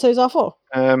 Yeah, so's R4.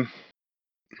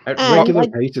 At And regular I-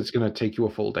 pace, it's going to take you a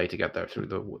full day to get there through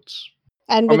the woods.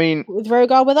 And I with, mean, with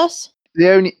Rogar with us? the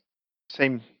only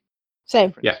same Same.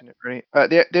 difference, Yeah. isn't it, really?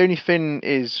 The only thing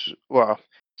is, well,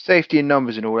 safety in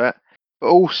numbers and all that, but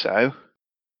also,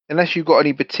 unless you've got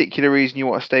any particular reason you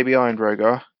want to stay behind,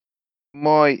 Rogar,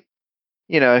 might,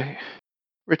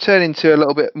 returning to a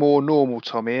little bit more normal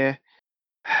Tom here.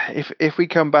 If we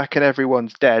come back and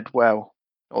everyone's dead, well,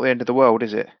 not the end of the world,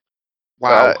 is it?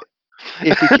 Wow.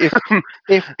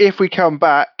 If we come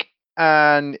back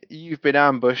and you've been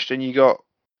ambushed and you got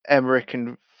Emmerich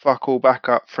and fuck all back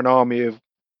up for an army of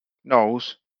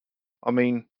gnolls, I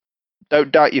mean,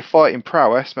 don't doubt your fighting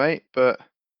prowess, mate. But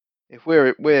if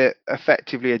we're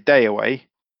effectively a day away,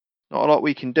 not a lot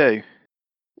we can do.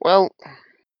 Well,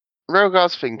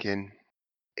 Rogar's thinking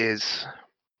is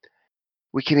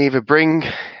we can either bring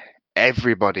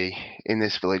everybody in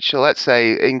this village, so let's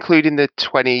say including the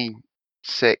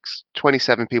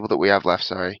 27 people that we have left,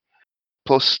 sorry,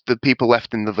 plus the people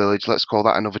left in the village, let's call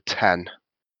that another 10,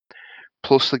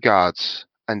 plus the guards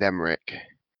and Emmerich.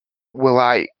 We're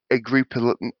like a group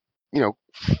of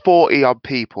 40 odd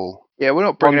people Yeah, we're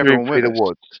not bringing wandering everyone through with the us.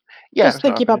 woods. Yeah, Just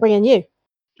thinking about bringing you.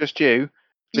 Just you.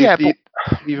 yeah,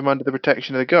 Leave them under the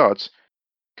protection of the guards.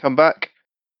 Come back.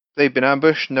 They've been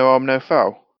ambushed. No harm, no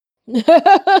foul.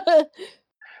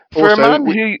 For Also,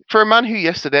 a man who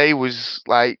yesterday was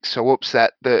like so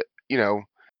upset that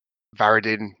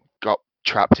Varadin got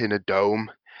trapped in a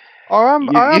dome, I am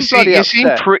bloody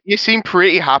upset. you seem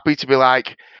pretty happy to be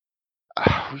like,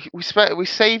 "Ah, we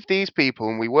saved these people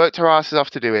and we worked our asses off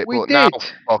to do it, We but now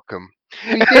did. fuck them."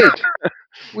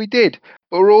 We did.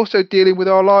 But we're also dealing with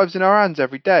our lives in our hands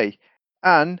every day.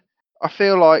 And I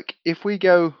feel like if we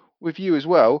go with you as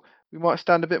well, we might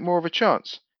stand a bit more of a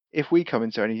chance if we come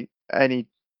into any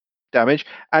damage.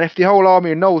 And if the whole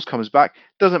army of gnolls comes back,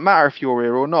 doesn't matter if you're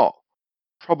here or not.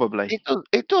 Probably.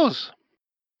 It does.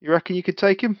 You reckon you could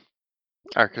take him?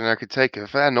 I reckon I could take a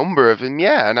fair number of them,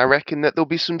 yeah, and I reckon that there'll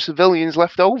be some civilians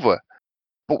left over.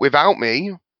 But without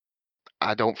me,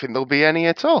 I don't think there'll be any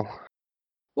at all.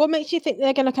 What makes you think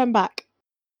they're going to come back?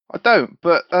 I don't,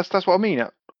 but that's what I mean.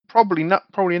 Probably not.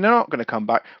 Probably they're not going to come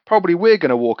back. Probably we're going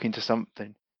to walk into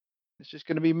something. It's just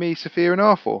going to be me, Sophia, and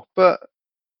Arthur. But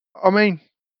I mean,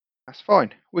 that's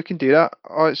fine. We can do that.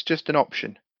 It's just an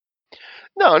option.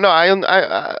 No,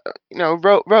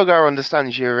 Rogar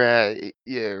understands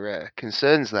your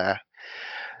concerns there,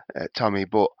 Tommy.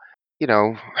 But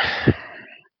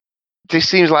this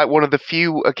seems like one of the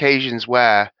few occasions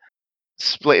where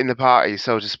splitting the party,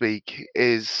 so to speak,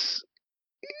 is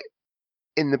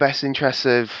in the best interests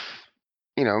of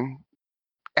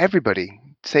everybody,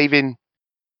 saving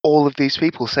all of these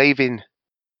people, saving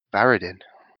Varadin.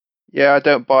 Yeah, I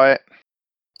don't buy it.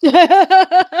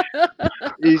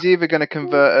 He's either going to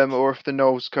convert them, or if the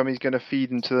gnolls come, he's going to feed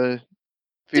them to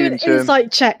Do an him.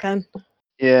 insight check then.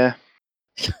 Yeah.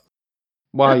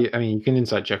 Well, I mean, you can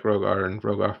insight check Rogar, and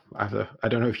Rogar, I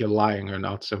don't know if you're lying or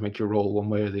not, so make your roll one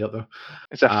way or the other.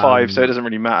 It's a 5, so it doesn't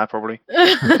really matter, probably.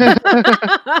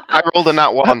 I rolled a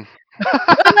nat 1.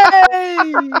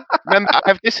 Hey! Remember, I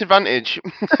have disadvantage.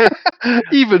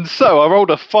 Even so, I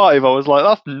rolled a 5. I was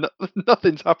like,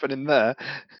 nothing's happening there.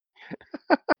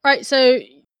 Right, so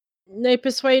no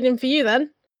persuading for you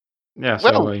then. Yeah,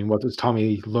 so Well- I mean, what does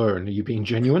Tommy learn? Are you being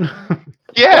genuine?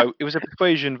 Yeah. Well, it was a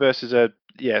persuasion versus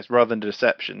rather than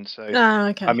deception. So Ah,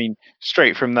 okay. I mean,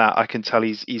 straight from that, I can tell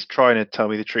he's trying to tell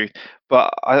me the truth.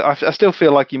 But I still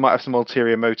feel like he might have some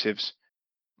ulterior motives.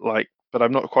 But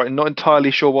I'm not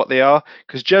entirely sure what they are.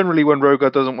 Because generally, when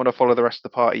Rogar doesn't want to follow the rest of the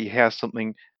party, he has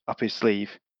something up his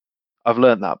sleeve. I've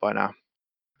learned that by now.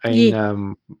 I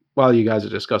mean, while you guys are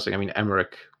discussing, I mean,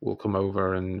 Emmerich will come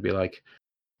over and be like,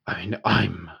 I mean,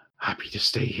 I'm happy to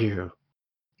stay here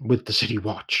with the city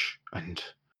watch and,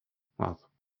 well,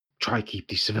 try keep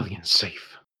these civilians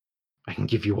safe. I can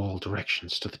give you all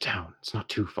directions to the town. It's not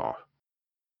too far.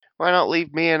 Why not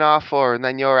leave me and R4 and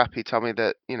then you're happy, Tommy,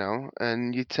 that,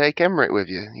 and you take Emmerich with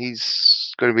you.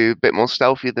 He's going to be a bit more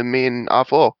stealthy than me and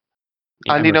R4.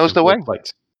 Yeah, And he knows Emmerich's the way. in full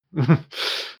plate.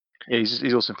 Yeah,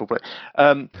 he's also in full play.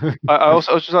 I would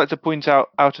just like to point out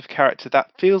of character,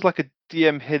 that feels like a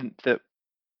DM hint that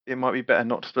it might be better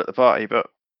not to split the party, but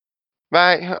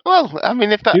Right. Well, I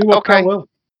mean, if that Do what okay. thou will.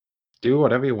 Do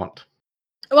whatever you want.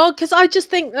 Well, because I just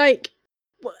think like,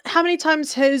 how many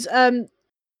times has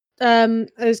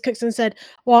as Cookson said,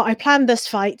 well, I planned this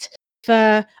fight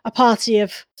for a party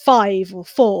of 5 or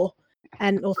 4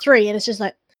 or 3, and it's just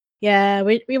like, yeah,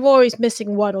 we're always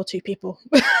missing 1 or 2 people.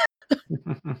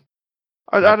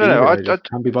 I don't know. I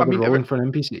can't be bothered mean, rolling for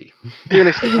an NPC.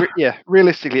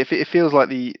 realistically, if it feels like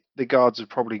the guards have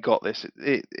probably got this,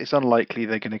 it's unlikely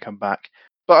they're going to come back.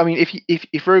 But I mean,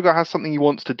 if Rogar has something he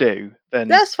wants to do, then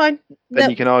That's fine.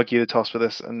 you can argue the toss with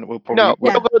us, and we'll probably. No,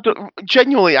 Yeah.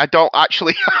 genuinely, I don't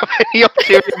actually have any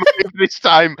ulterior motive this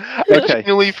time. I Okay.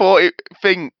 genuinely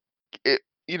think,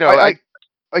 you know, I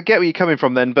get where you're coming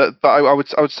from then, but I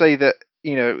would say that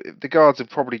the guards have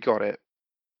probably got it,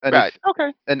 and right,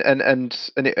 okay,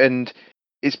 and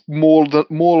it's more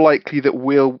likely that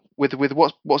we'll with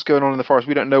what's going on in the forest.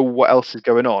 We don't know what else is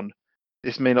going on.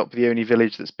 This may not be the only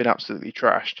village that's been absolutely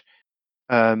trashed.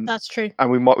 That's true. And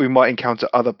we might encounter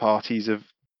other parties of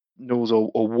gnolls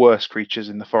or worse creatures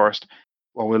in the forest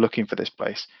while we're looking for this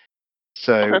place.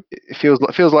 So Okay. it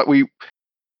feels like we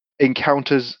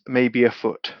encounters may be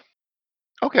afoot.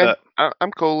 okay, But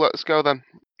I'm cool. Let's go then.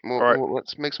 Alright.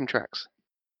 Let's make some tracks.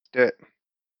 do it.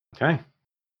 Okay.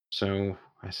 So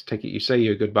I take it you say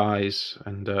your goodbyes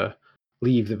and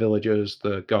leave the villagers,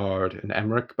 the guard, and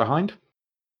Emmerich behind?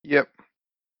 Yep.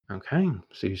 Okay,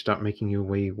 so you start making your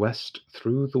way west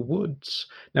through the woods.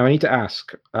 Now I need to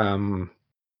ask,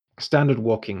 standard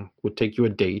walking would take you a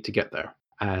day to get there,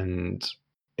 and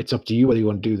it's up to you whether you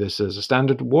want to do this as a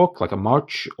standard walk, like a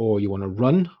march, or you want to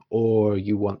run, or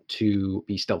you want to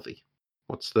be stealthy.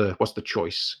 What's the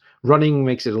choice? Running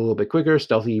makes it a little bit quicker,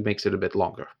 stealthy makes it a bit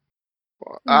longer.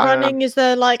 Running, is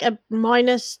there like a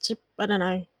minus to, I don't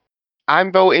know.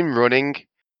 I'm voting running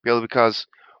purely because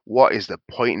what is the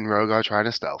point in Rogar trying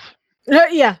to stealth?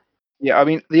 Yeah. Yeah, I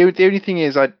mean the only thing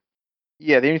is I'd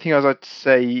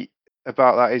say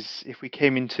about that is if we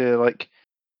came into like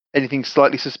anything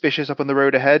slightly suspicious up on the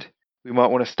road ahead, we might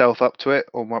want to stealth up to it,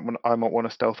 or I might want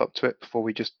to stealth up to it before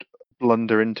we just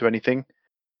blunder into anything.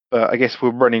 But I guess if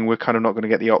we're running, we're kind of not going to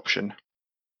get the option.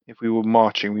 If we were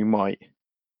marching, we might.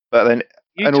 But then,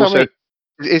 also,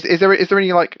 is there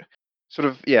any like sort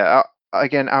of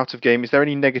again out of game? Is there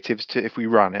any negatives to if we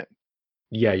run it?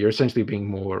 Yeah, you're essentially being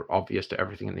more obvious to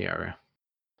everything in the area.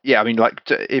 Yeah, I mean, like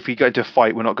if we go into a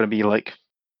fight, we're not going to be like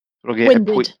we're not going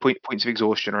to get points of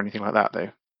exhaustion or anything like that,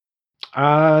 though.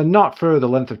 Not for the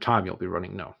length of time you'll be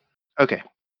running. No. Okay.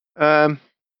 Run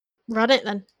it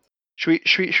then. Should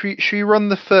we run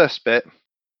the first bit,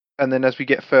 and then as we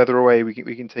get further away, we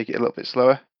can take it a little bit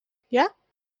slower. Yeah.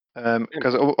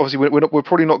 Because obviously we're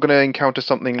probably not going to encounter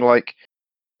something like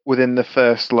within the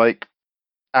first like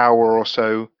hour or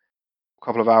so, a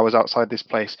couple of hours outside this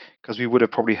place, because we would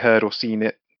have probably heard or seen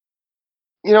it.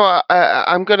 You know,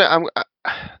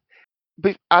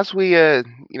 but as we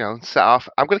set off,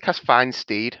 I'm gonna cast Find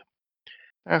Steed.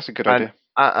 That's a good idea.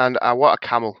 And I want a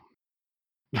camel.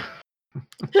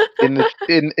 in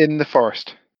the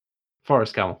forest.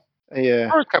 Forest camel. Yeah.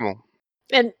 Forest camel.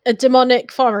 And a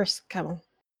demonic forest camel.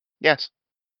 Yes.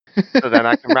 So then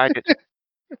I can ride it.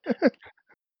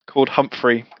 Called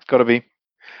Humphrey. It's got to be.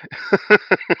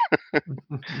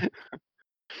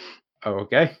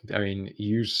 Okay. I mean,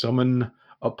 you summon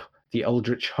up the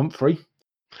Eldritch Humphrey.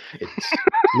 It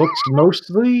looks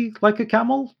mostly like a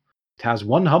camel. It has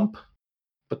one hump,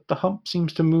 but the hump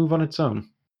seems to move on its own.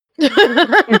 That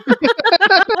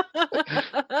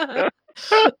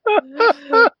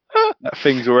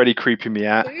thing's already creeping me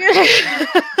out.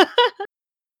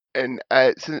 And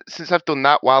since I've done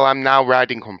that, while I'm now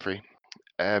riding Humphrey,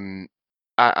 I'm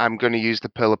going to use the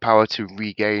Pearl of Power to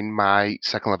regain my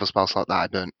second level spell slot that I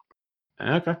burnt.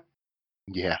 Okay.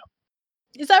 Yeah.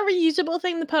 Is that a reusable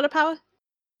thing, the Pearl of Power?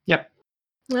 Yep.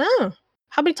 Oh.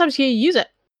 How many times do you use it?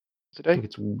 I think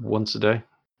it's once a day.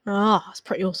 Ah, that's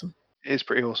pretty awesome. It is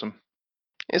pretty awesome.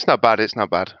 It's not bad. It's not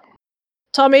bad.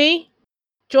 Tommy,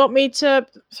 do you want me to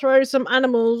throw some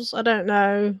animals? I don't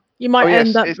know. You might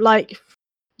end up like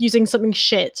using something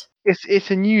shit. It's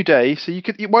a new day, so you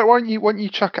could. Why don't you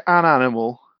chuck an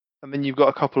animal, and then you've got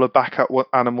a couple of backup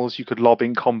animals you could lob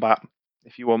in combat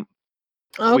if you want.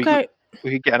 Okay.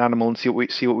 We could get an animal and see what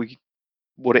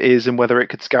it is and whether it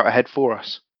could scout ahead for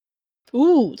us.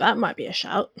 Ooh, that might be a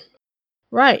shout.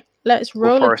 Right, let's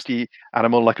roll. Or foresty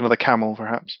animal like another camel,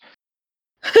 perhaps.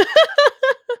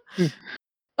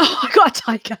 Oh, I got a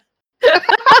tiger.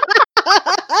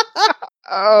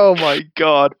 Oh my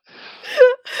god.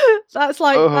 That's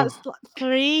like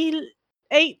 3/8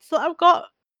 that I've got.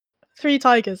 3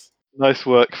 tigers. Nice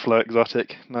work, Flo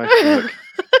Exotic. Nice work.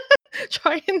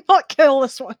 Try and not kill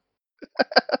this one.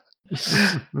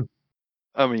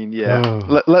 I mean, yeah.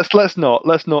 Oh. Let's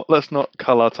not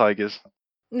cull our tigers.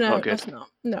 No, Not good. let's not.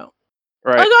 No.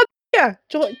 Right. I got yeah.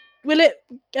 Will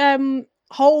it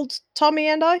hold Tommy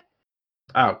and I?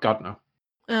 Oh God, no.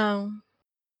 Oh.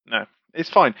 No, it's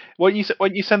fine. When you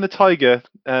send the tiger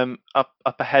up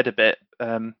ahead a bit,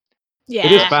 Yeah.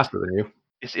 It is faster than you.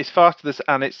 it's faster this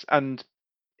and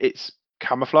it's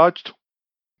camouflaged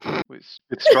with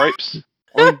stripes.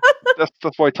 I mean,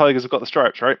 that's why tigers have got the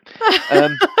stripes, right?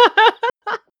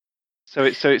 So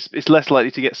it's less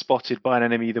likely to get spotted by an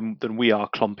enemy than we are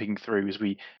clomping through as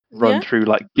we run Yeah. through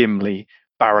like Gimli,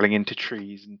 barreling into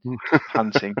trees and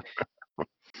panting.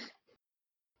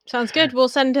 Sounds good. We'll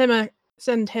send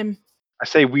him. I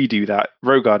say we do that.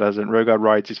 Rogar doesn't. Rogar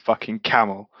rides his fucking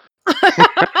camel,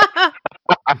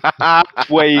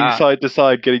 swaying side to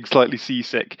side, getting slightly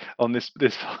seasick on this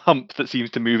hump that seems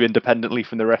to move independently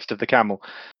from the rest of the camel.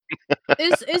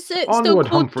 Is it still Onward,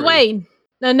 called Humphrey. Dwayne?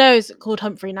 No, it's called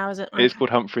Humphrey now, is it? It is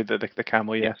called Humphrey, the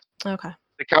camel. Yeah. Okay.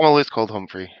 The camel is called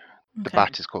Humphrey. The Okay.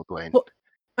 bat is called Dwayne. Well,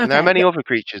 And there are okay, many yeah. other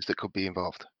creatures that could be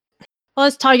involved. Well,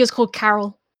 this tiger's called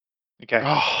Carol. Okay.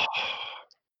 Oh,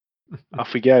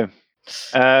 Off we go.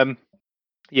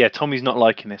 Yeah, Tommy's not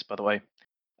liking this, by the way.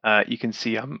 You can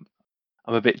see I'm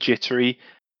a bit jittery,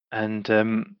 and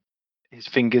his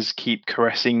fingers keep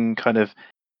caressing kind of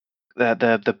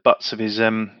the butts of his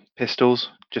pistols,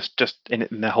 just in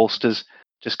their holsters,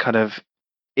 just kind of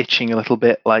itching a little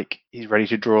bit, like he's ready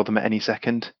to draw them at any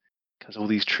second, because all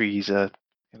these trees are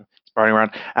sprawling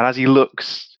around. And as he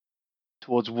looks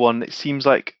towards one, it seems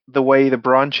like the way the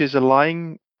branches are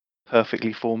lying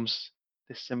perfectly forms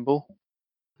this symbol.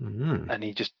 Mhm. And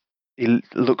he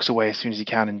looks away as soon as he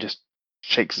can and just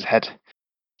shakes his head.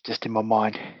 Just in my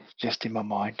mind.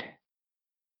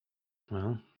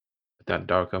 Well, with that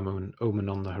dark omen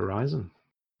on the horizon,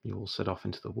 you all set off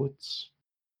into the woods.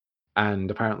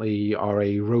 And apparently you are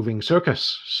a roving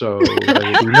circus, so there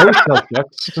will be no stealth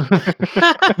checks.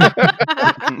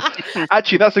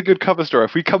 Actually, that's a good cover story.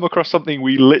 If we come across something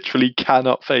we literally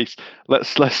cannot face, let's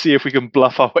see if we can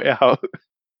bluff our way out.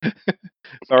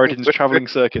 Baradin's traveling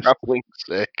circus. Traveling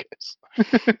circus.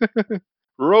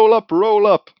 Roll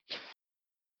up.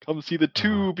 Come see the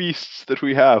two beasts that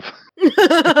we have.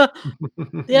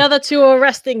 The other two are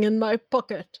resting in my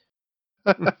pocket.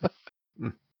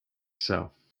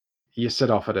 So you set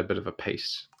off at a bit of a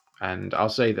pace. And I'll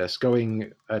say this,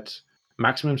 going at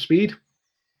maximum speed,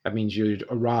 that means you'd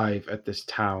arrive at this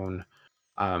town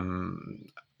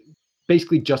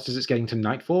basically just as it's getting to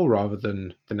nightfall rather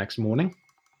than the next morning.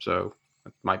 So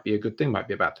it might be a good thing, might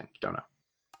be a bad thing, don't know.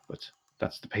 But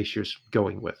that's the pace you're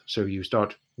going with. So you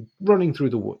start running through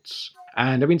the woods.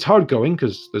 And I mean, it's hard going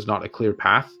because there's not a clear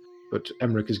path, but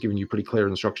Emmerich has given you pretty clear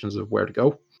instructions of where to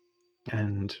go.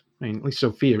 And I mean, at least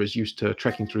Sophia is used to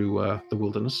trekking through the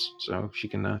wilderness, so she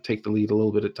can take the lead a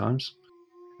little bit at times.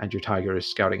 And your tiger is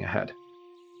scouting ahead.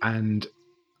 And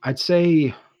I'd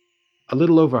say a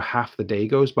little over half the day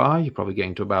goes by. You're probably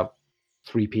getting to about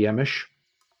 3 p.m.-ish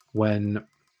when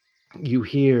you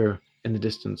hear in the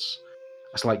distance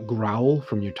a slight growl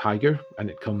from your tiger, and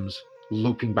it comes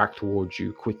loping back towards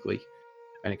you quickly.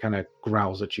 And it kind of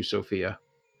growls at you, Sophia,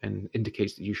 and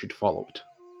indicates that you should follow it.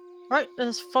 Right,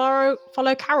 let's follow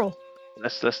Carol.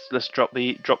 Let's drop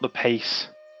the pace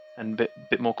and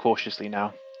bit more cautiously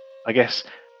now. I guess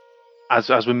as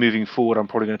we're moving forward, I'm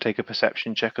probably going to take a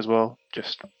perception check as well.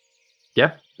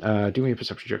 Yeah, do me a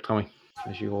perception check, Tommy,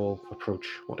 as you all approach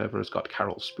whatever has got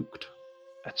Carol spooked.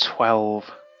 A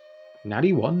 12.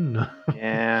 Natty 1.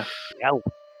 Yeah. Hell.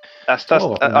 That's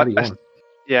 12 off a natty 1.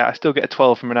 yeah. I still get a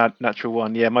 12 from a natural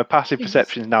 1. Yeah, my passive Jeez.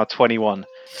 perception is now 21.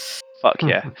 Fuck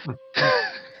yeah.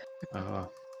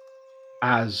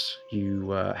 As you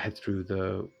head through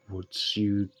the woods,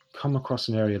 you come across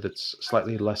an area that's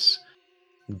slightly less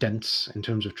dense in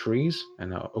terms of trees,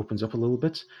 and opens up a little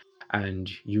bit, and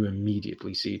you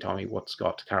immediately see, Tommy, what's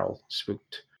got Carol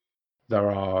spooked.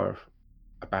 There are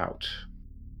about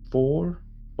 4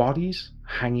 bodies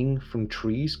hanging from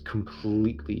trees,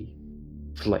 completely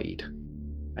flayed.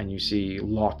 And you see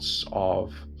lots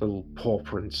of little paw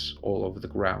prints all over the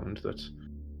ground that,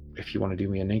 if you want to do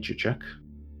me a nature check,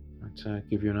 I'd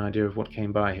give you an idea of what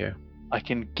came by here. I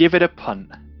can give it a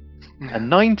punt. A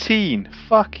 19.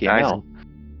 Fuck yeah.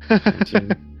 Nice.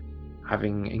 19.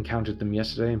 Having encountered them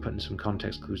yesterday and putting some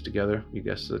context clues together, you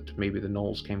guess that maybe the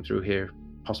gnolls came through here,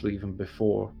 possibly even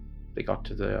before they got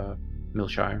to the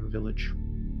Millshire village.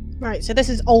 Right, so this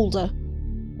is older.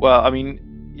 Well, I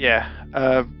mean, yeah.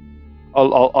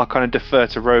 I'll kind of defer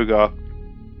to Rogar. Do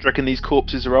you reckon these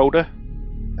corpses are older?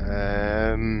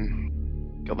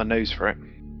 Got the nose for it.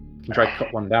 You can try to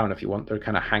cut one down if you want. They're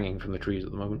kind of hanging from the trees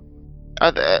at the moment.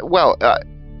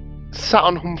 Sat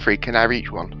on Humphrey, can I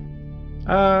reach one?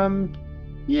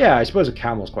 Yeah, I suppose a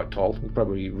camel's quite tall. You can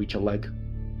probably reach a leg.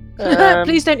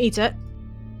 Please don't eat it.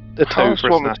 The toe Horse for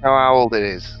a won't snack. tell how old it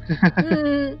is.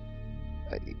 Mm.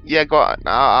 Yeah, go on.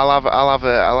 I'll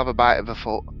have a bite of a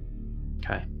foot.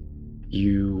 Okay.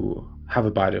 You have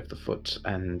a bite of the foot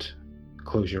and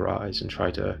close your eyes and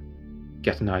try to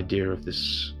get an idea of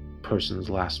this person's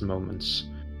last moments.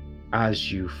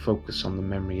 As you focus on the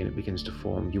memory and it begins to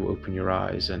form, you open your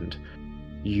eyes and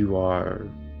you are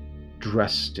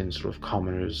dressed in sort of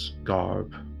commoner's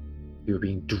garb. You are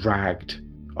being dragged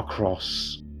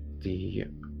across the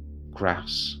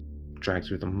grass, dragged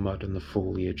through the mud and the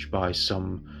foliage by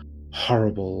some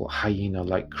horrible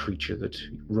hyena-like creature that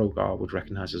Rogar would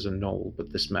recognize as a gnoll,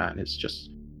 but this man is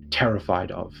just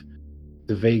terrified of.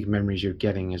 The vague memories you're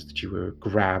getting is that you were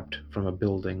grabbed from a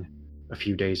building a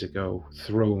few days ago,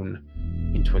 thrown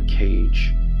into a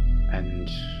cage, and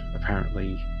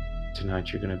apparently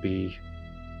tonight you're going to be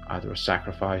either a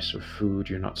sacrifice or food,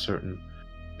 you're not certain,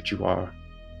 but you are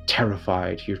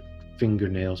terrified. Your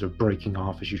fingernails are breaking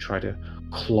off as you try to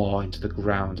claw into the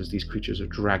ground as these creatures are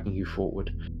dragging you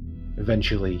forward.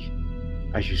 Eventually,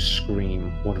 as you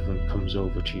scream, one of them comes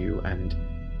over to you, and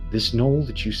this gnoll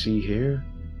that you see here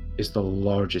is the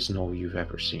largest gnoll you've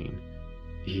ever seen.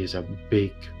 He is a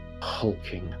big,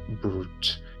 hulking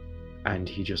brute, and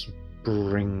he just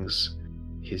brings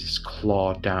his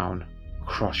claw down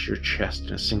across your chest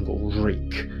in a single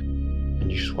rake,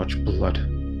 and you just watch blood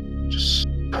just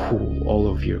pool all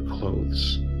over your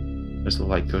clothes as the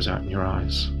light goes out in your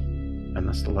eyes. And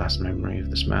that's the last memory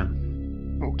of this man.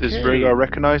 Does Okay. Rogar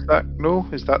recognise that? No?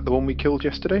 Is that the one we killed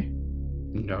yesterday?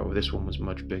 No, this one was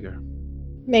much bigger.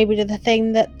 Maybe the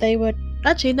thing that they were.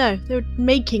 Actually, no, they were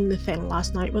making the thing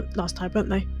last time, weren't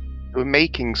they? They were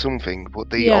making something, but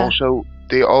they Yeah. also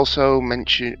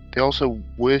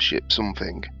worship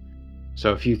something.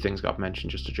 So a few things got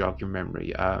mentioned just to jog your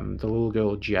memory. The little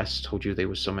girl Jess told you they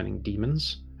were summoning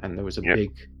demons, and there was a Yep.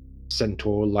 big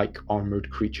centaur-like armored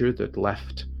creature that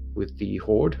left with the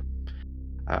horde.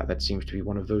 That seems to be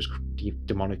one of those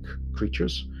demonic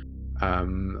creatures.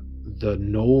 The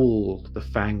gnoll, the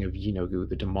Fang of Yinogu,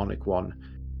 the demonic one,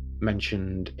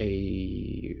 mentioned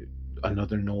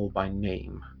another gnoll by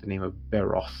name, the name of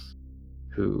Beroth,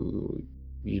 who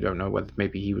you don't know whether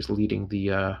maybe he was leading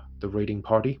the raiding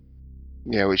party.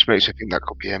 Yeah, which makes me think that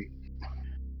could be him.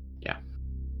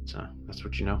 So that's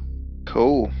what you know.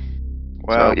 Cool.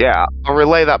 Well, So yeah, I'll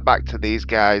relay that back to these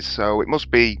guys. So it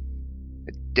must be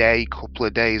a couple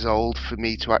of days old for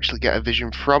me to actually get a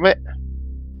vision from it.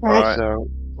 Right. So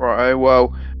right.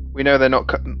 Well, we know they're not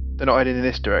heading in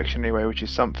this direction anyway, which is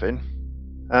something.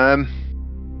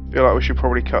 Feel like we should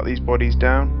probably cut these bodies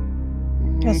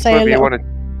down. I'll say a little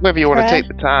whether you want to prayer. take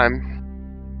the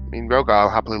time. I mean, Rogar will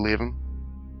happily leave them.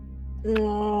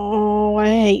 Oh, I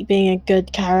hate being a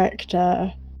good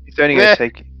character. It's only going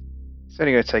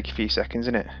to take a few seconds,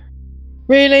 isn't it?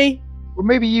 Really? Well,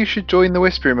 maybe you should join the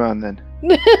Whispering Man then.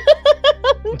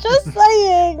 Just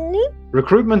saying.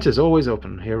 Recruitment is always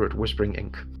open here at Whispering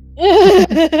Inc.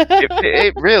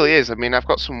 It really is. I mean, I've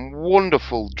got some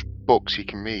wonderful books you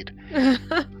can read.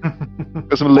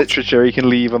 Got some literature you can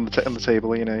leave on the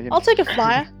table, you know. I'll take a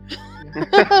flyer.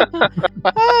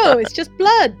 Oh, it's just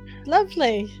blood.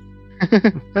 Lovely.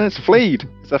 It's flayed.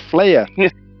 It's a flayer.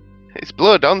 It's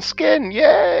blood on skin.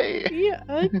 Yay! Yeah,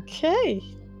 okay.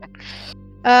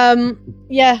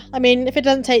 Yeah, I mean, if it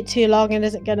doesn't take too long and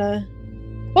isn't gonna...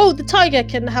 Oh, the tiger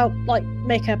can help, like,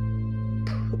 make a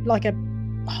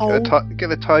hole. Get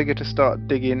the tiger to start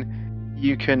digging.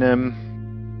 You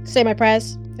can Say my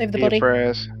prayers over the say your body.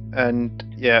 prayers, and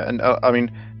yeah, and I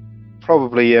mean,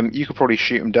 probably you could probably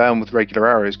shoot them down with regular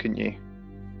arrows, couldn't you?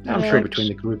 I'm Yeah. sure between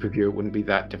the group of you, it wouldn't be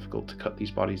that difficult to cut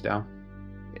these bodies down.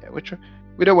 Yeah,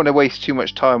 we don't want to waste too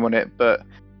much time on it, but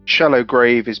shallow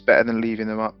grave is better than leaving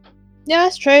them up. Yeah,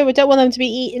 that's true. We don't want them to be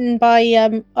eaten by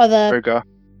other. Rogar.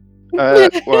 Well,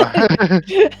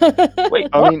 Wait,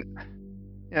 I mean,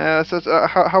 yeah. So,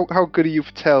 how good are you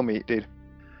for tell me, dude?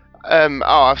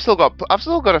 I've still got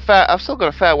a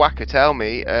fair whack at tell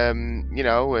me. You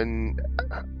know, and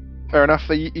Fair enough.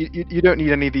 You don't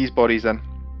need any of these bodies then.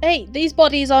 Hey, these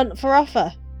bodies aren't for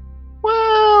offer.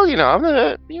 well, you know, I'm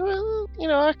gonna, you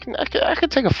know, I can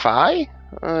take a fi.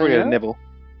 Probably You a know? nibble.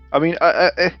 I mean,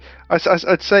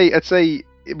 I'd say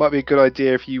it might be a good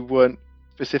idea if you weren't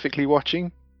specifically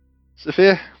watching,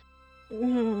 Sophia.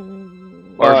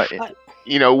 Mm. Or Right. if,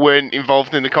 you know, weren't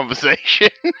involved in the conversation.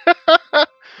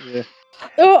 Yeah.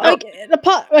 Oh, No. okay,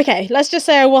 okay. Let's just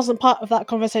say I wasn't part of that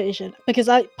conversation because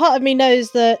part of me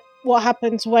knows that what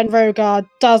happens when Rogar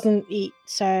doesn't eat.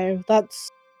 So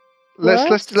that's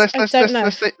Let's I don't know.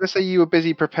 let's say you were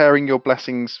busy preparing your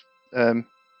blessings for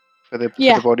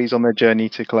Yeah. the bodies on their journey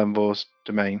to Kalimvor's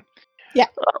domain.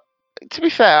 To be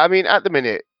fair, I mean, at the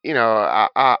minute,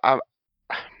 I've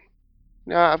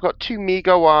got 2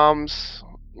 Migo arms.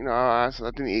 I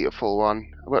didn't eat a full one.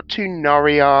 I've got 2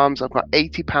 Nori arms. I've got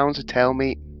 80 pounds of tail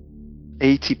meat.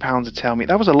 80 pounds of tail meat.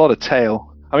 That was a lot of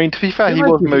tail. I mean, to be fair, I feel he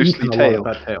like was you've mostly eaten a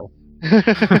lot tail. of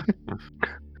that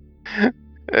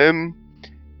tail.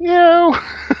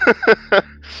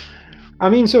 I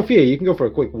mean, Sophia, you can go for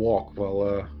a quick walk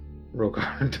while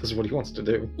Rogar does what he wants to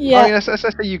do. Yeah. I mean, let's say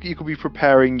you could be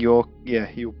preparing your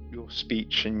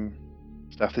speech and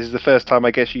stuff. This is the first time,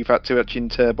 I guess, you've had to actually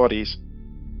inter bodies.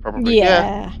 Probably.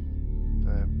 Yeah.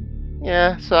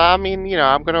 Yeah, so I mean,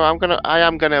 I'll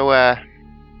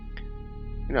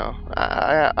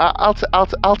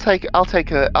take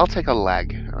a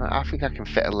leg. I think I can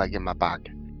fit a leg in my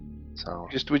bag. So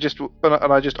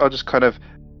I'll just kind of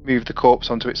move the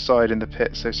corpse onto its side in the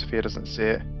pit so Sophia doesn't see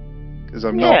it, because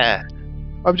I'm not.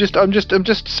 I'm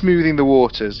just smoothing the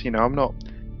waters. I'm not.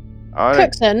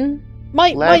 Cookson,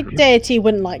 my deity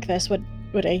wouldn't like this, would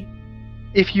he?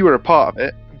 If you were a part of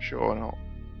it, I'm sure not.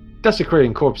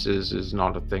 Desecrating corpses is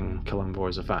not a thing Kalimvor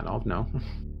is a fan of, no.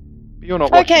 But you're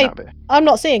not watching Okay, that bit. I'm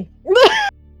not seeing.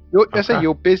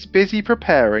 You're busy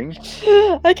preparing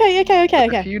Okay.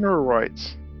 the funeral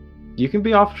rites. You can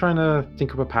be off trying to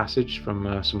think of a passage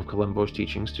from some of Kalimvor's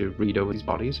teachings to read over these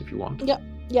bodies if you want.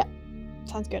 Yeah.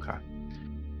 Sounds good. Okay.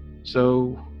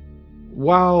 So,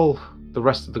 while the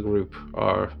rest of the group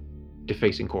are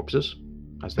defacing corpses,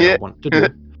 as they all want to do,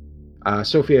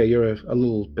 Sophia, you're a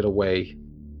little bit away,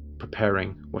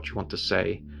 preparing what you want to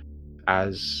say,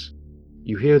 as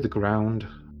you hear the ground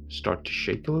start to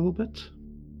shake a little bit,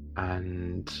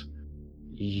 and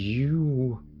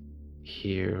you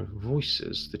hear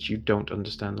voices that you don't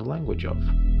understand the language of.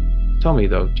 Tell me,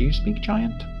 though, do you speak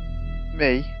Giant?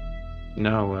 Me?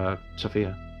 No,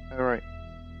 Sophia. All right.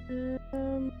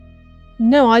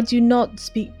 No, I do not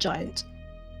speak Giant.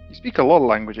 You speak a lot of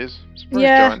languages. It's very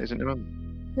Giant, isn't it?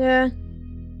 Yeah.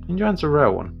 And Giant's a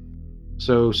rare one.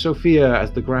 So, Sophia,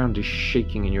 as the ground is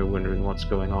shaking and you're wondering what's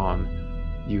going on,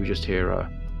 you just hear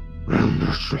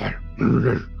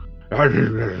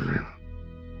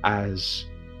as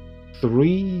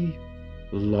 3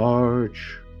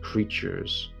 large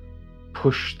creatures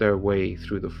push their way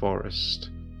through the forest,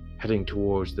 heading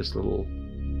towards this little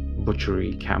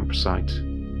butchery campsite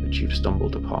that you've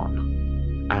stumbled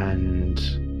upon. And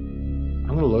I'm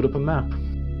going to load up a map.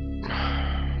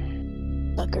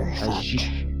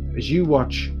 As you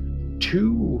watch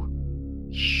 2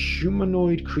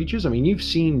 humanoid creatures. I mean, you've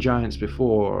seen giants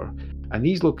before, and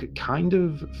these look kind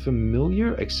of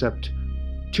familiar, except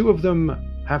 2 of them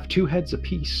have 2 heads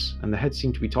apiece, and the heads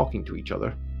seem to be talking to each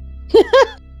other.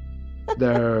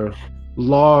 They're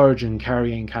large and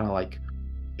carrying kind of like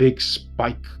big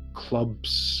spike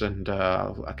clubs and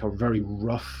like a very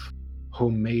rough,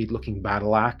 homemade-looking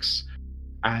battle axe.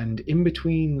 And in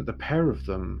between the pair of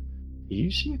them,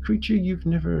 you see a creature you've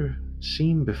never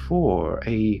seen before,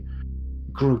 a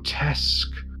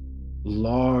grotesque,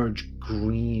 large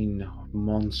green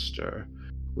monster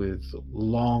with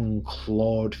long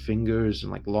clawed fingers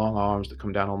and like long arms that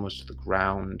come down almost to the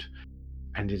ground,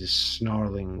 and it is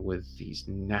snarling with these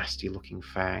nasty looking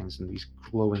fangs and these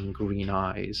glowing green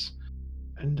eyes.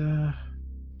 And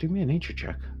do me a nature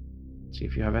check. See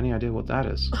if you have any idea what that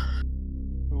is.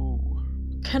 Ooh.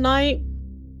 Can I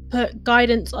put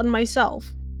guidance on myself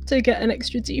to get an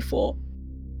extra D4?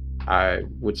 I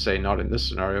would say not in this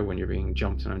scenario when you're being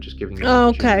jumped and I'm just giving you an Oh,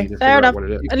 opportunity okay. to Fair figure enough. out what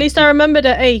it is. At least I remembered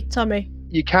it. Hey, Tommy.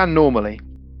 You can normally,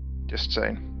 just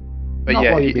saying. But Not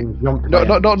yeah, while you're being jumped not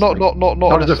by enemies,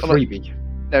 not as a freebie.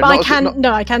 No, But I not can. not,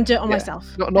 No, I can do it on yeah, myself.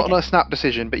 not Okay. a snap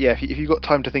decision. But yeah, if you've got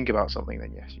time to think about something,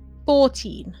 then yes.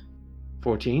 14.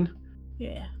 14?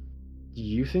 Yeah.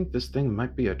 You think this thing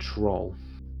might be a troll?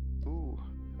 Ooh.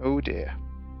 Oh dear.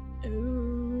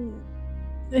 Ooh.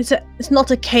 It's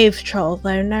not a cave troll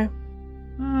though, no.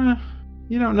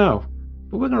 You don't know.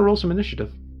 But we're gonna roll some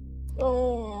initiative.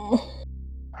 Oh.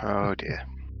 Oh dear.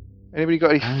 Anybody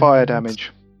got any fire And-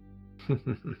 damage?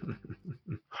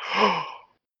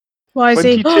 Why is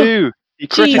he? 22. He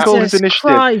critical his Jesus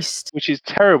initiative, Christ! which is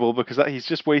terrible because he's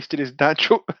just wasted his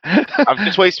natural. I've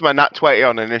just wasted my nat 20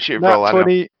 on initiative roll. Nat I know.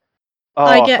 20. Oh,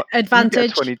 I get you get a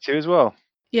advantage. 22 as well.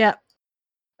 Yeah.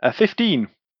 15.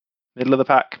 Middle of the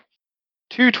pack.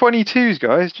 2 22s,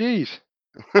 guys. Jeez.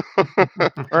 Right,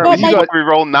 Well, you my- got We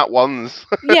rolled nat 1s.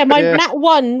 Yeah, my Yeah. nat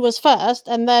 1 was first,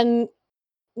 and then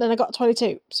I got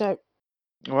 22. So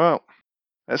well.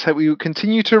 Let's hope we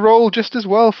continue to roll just as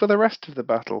well for the rest of the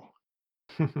battle.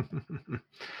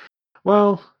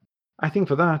 Well, I think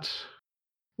for that,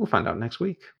 we'll find out next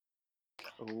week.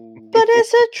 Oh, But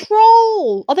it's a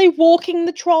troll. Are they walking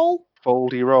the troll?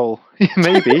 foldy roll.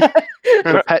 Maybe.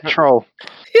 The pet troll.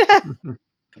 Yeah.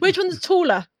 Which one's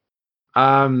taller?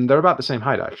 They're about the same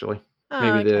height, actually. Oh,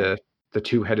 Maybe okay. the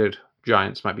two-headed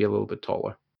giants might be a little bit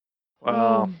taller.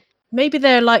 Well, Maybe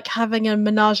they're like having a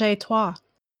menage a trois.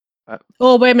 Uh,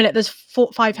 Oh, wait a minute. There's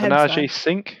 5 heads menage a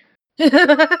sink.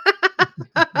 there.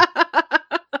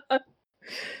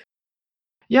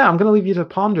 Yeah, I'm going to leave you to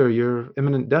ponder your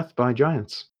imminent death by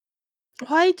giants.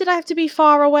 Why did I have to be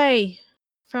far away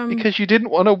from? Because you didn't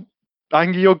want to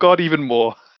anger your god even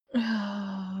more.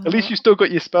 At least you still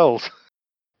got your spells.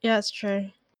 Yeah, that's true.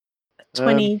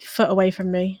 20 foot away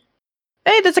from me.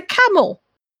 Hey, there's a camel.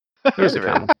 There's a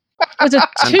camel. There's a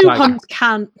And 2-humped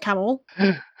camel.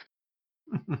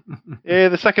 Yeah,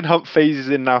 the second hump phases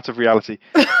in and out of reality.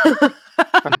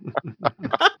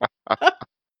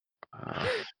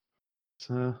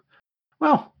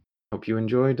 Well, hope you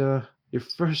enjoyed your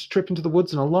first trip into the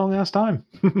woods in a long ass time.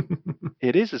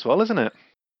 It is as well, isn't it?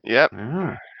 Yep.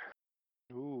 Yeah.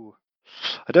 Ooh.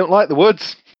 I don't like the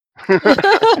woods.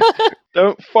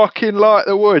 Don't fucking like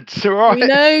the woods, We alright?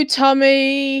 know,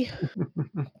 Tommy.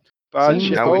 Bad Seems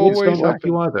shit the woods always don't like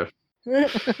you happens.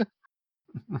 either.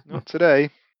 Not today.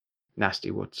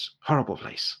 Nasty woods. Horrible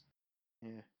place.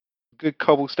 Yeah. Good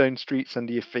cobblestone streets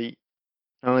under your feet.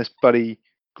 And all this buddy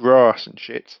grass and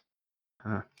shit.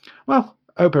 Well,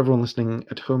 I hope everyone listening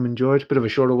at home enjoyed. Bit of a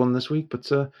shorter one this week, but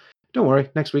don't worry.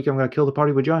 Next week I'm going to kill the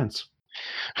party with giants.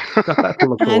 Got that to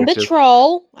look And forward the to.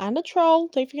 troll. And the troll.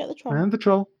 Don't forget the troll. And the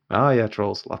troll. Oh yeah,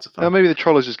 trolls. Lots of fun. Maybe the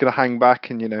troll is just going to hang back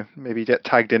and, maybe get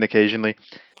tagged in occasionally.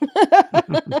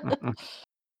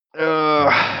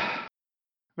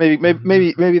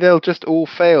 Maybe they'll just all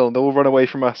fail and they'll all run away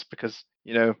from us because,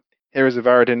 Heroes of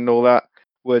Aradin and all that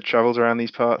word travels around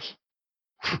these parts.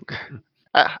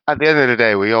 At the end of the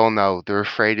day, we all know they're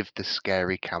afraid of the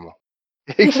scary camel.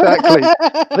 Exactly.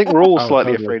 I think we're all Oh,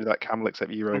 slightly totally. afraid of that camel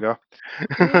except you, Rogar.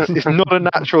 It's not a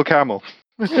natural camel.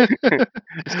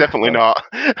 It's definitely not.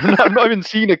 I've not even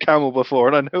seen a camel before,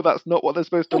 and I know that's not what they're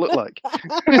supposed to look like.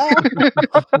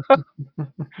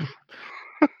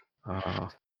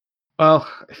 Well,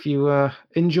 if you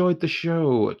enjoyed the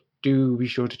show, do be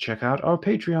sure to check out our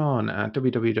Patreon at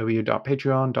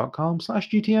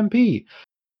www.patreon.com/GTMP.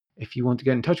 If you want to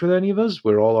get in touch with any of us,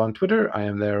 we're all on Twitter. I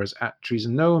am there as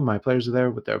 @TreesandNo, and my players are there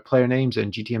with their player names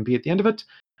and GTMP at the end of it.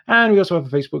 And we also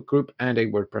have a Facebook group and a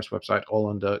WordPress website, all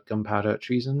under Gunpowder,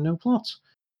 Trees, and No Plot.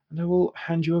 And I will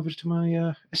hand you over to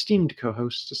my esteemed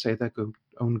co-hosts to say their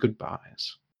own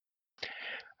goodbyes.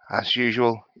 As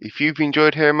usual, if you've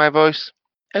enjoyed hearing my voice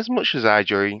as much as I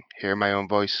enjoy hearing my own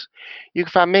voice, you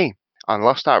can find me on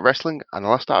Lost Art Wrestling and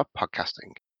Lost Art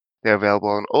Podcasting. They're available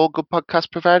on all good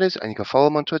podcast providers, and you can follow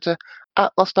them on Twitter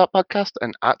at Lost Art Podcast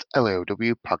and at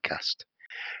LAOW Podcast.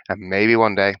 And maybe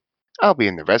one day I'll be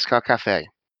in the Rescar Cafe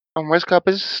on Rescar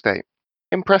Business Estate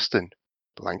in Preston,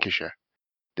 Lancashire,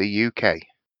 the UK.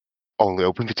 Only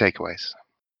open for takeaways.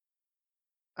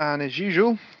 And as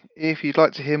usual, if you'd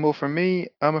like to hear more from me,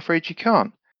 I'm afraid you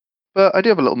can't. But I do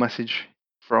have a little message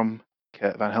from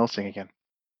Kurt Van Helsing again.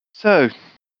 So,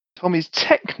 Tommy's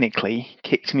technically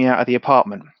kicked me out of the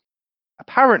apartment.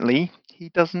 Apparently, he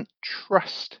doesn't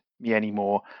trust me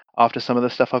anymore after some of the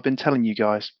stuff I've been telling you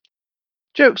guys.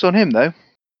 Joke's on him, though.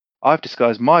 I've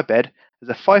disguised my bed as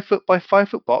a 5 foot by 5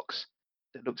 foot box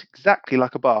that looks exactly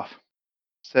like a bath.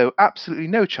 So absolutely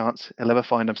no chance he'll ever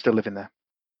find I'm still living there.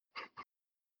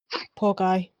 Poor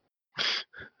guy.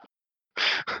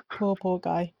 Poor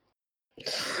guy.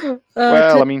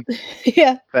 Well, I mean,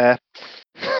 yeah. fair.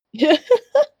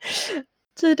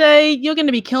 Today, you're going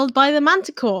to be killed by the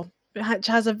Manticore, which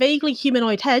has a vaguely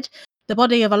humanoid head, the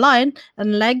body of a lion,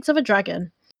 and legs of a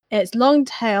dragon. Its long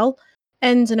tail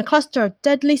ends in a cluster of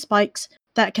deadly spikes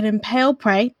that can impale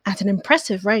prey at an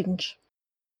impressive range.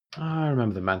 I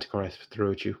remember the Manticore I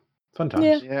threw at you. Fun times.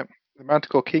 Yeah. Yeah, the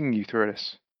Manticore King you threw at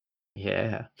us.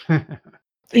 Yeah.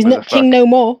 He's was not a king fuck. no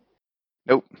more.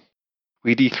 Nope.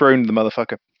 We dethroned the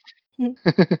motherfucker.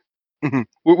 Mm.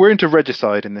 We're into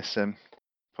regicide in this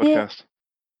podcast.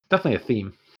 Definitely a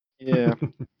theme. Yeah.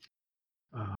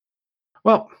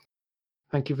 Well,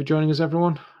 thank you for joining us,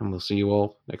 everyone, and we'll see you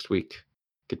all next week.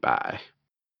 Goodbye.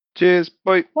 Cheers.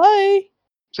 Bye. Bye.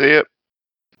 See ya.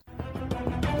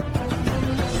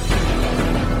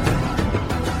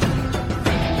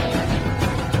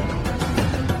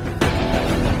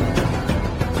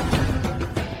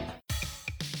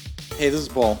 Hey, this is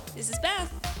Paul, This is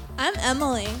Beth. I'm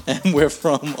Emily. and we're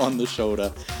from On the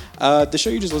Shoulder. The show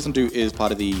you just listened to is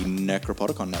part of the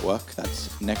Necropodicon network. That's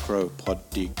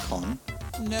Necropodicon.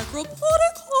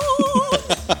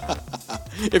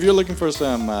 If you're looking for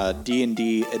some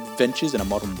D&D adventures in a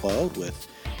modern world with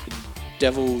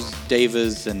devils,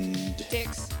 davers, and...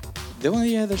 Dicks.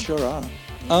 Yeah, there sure are.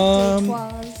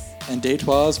 Deitoires. And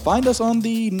Deitoires, find us on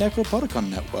the Necropodicon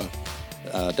network.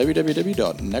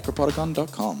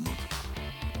 www.necropodicon.com.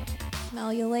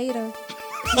 Smell you later.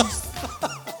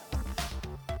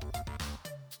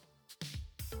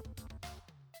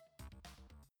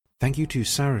 Thank you to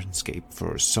Sirenscape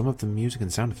for some of the music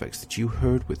and sound effects that you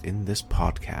heard within this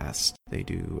podcast. They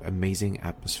do amazing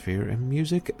atmosphere and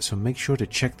music, so make sure to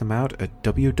check them out at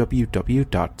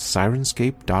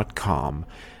www.sirenscape.com.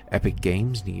 Epic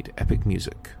games need epic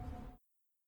music.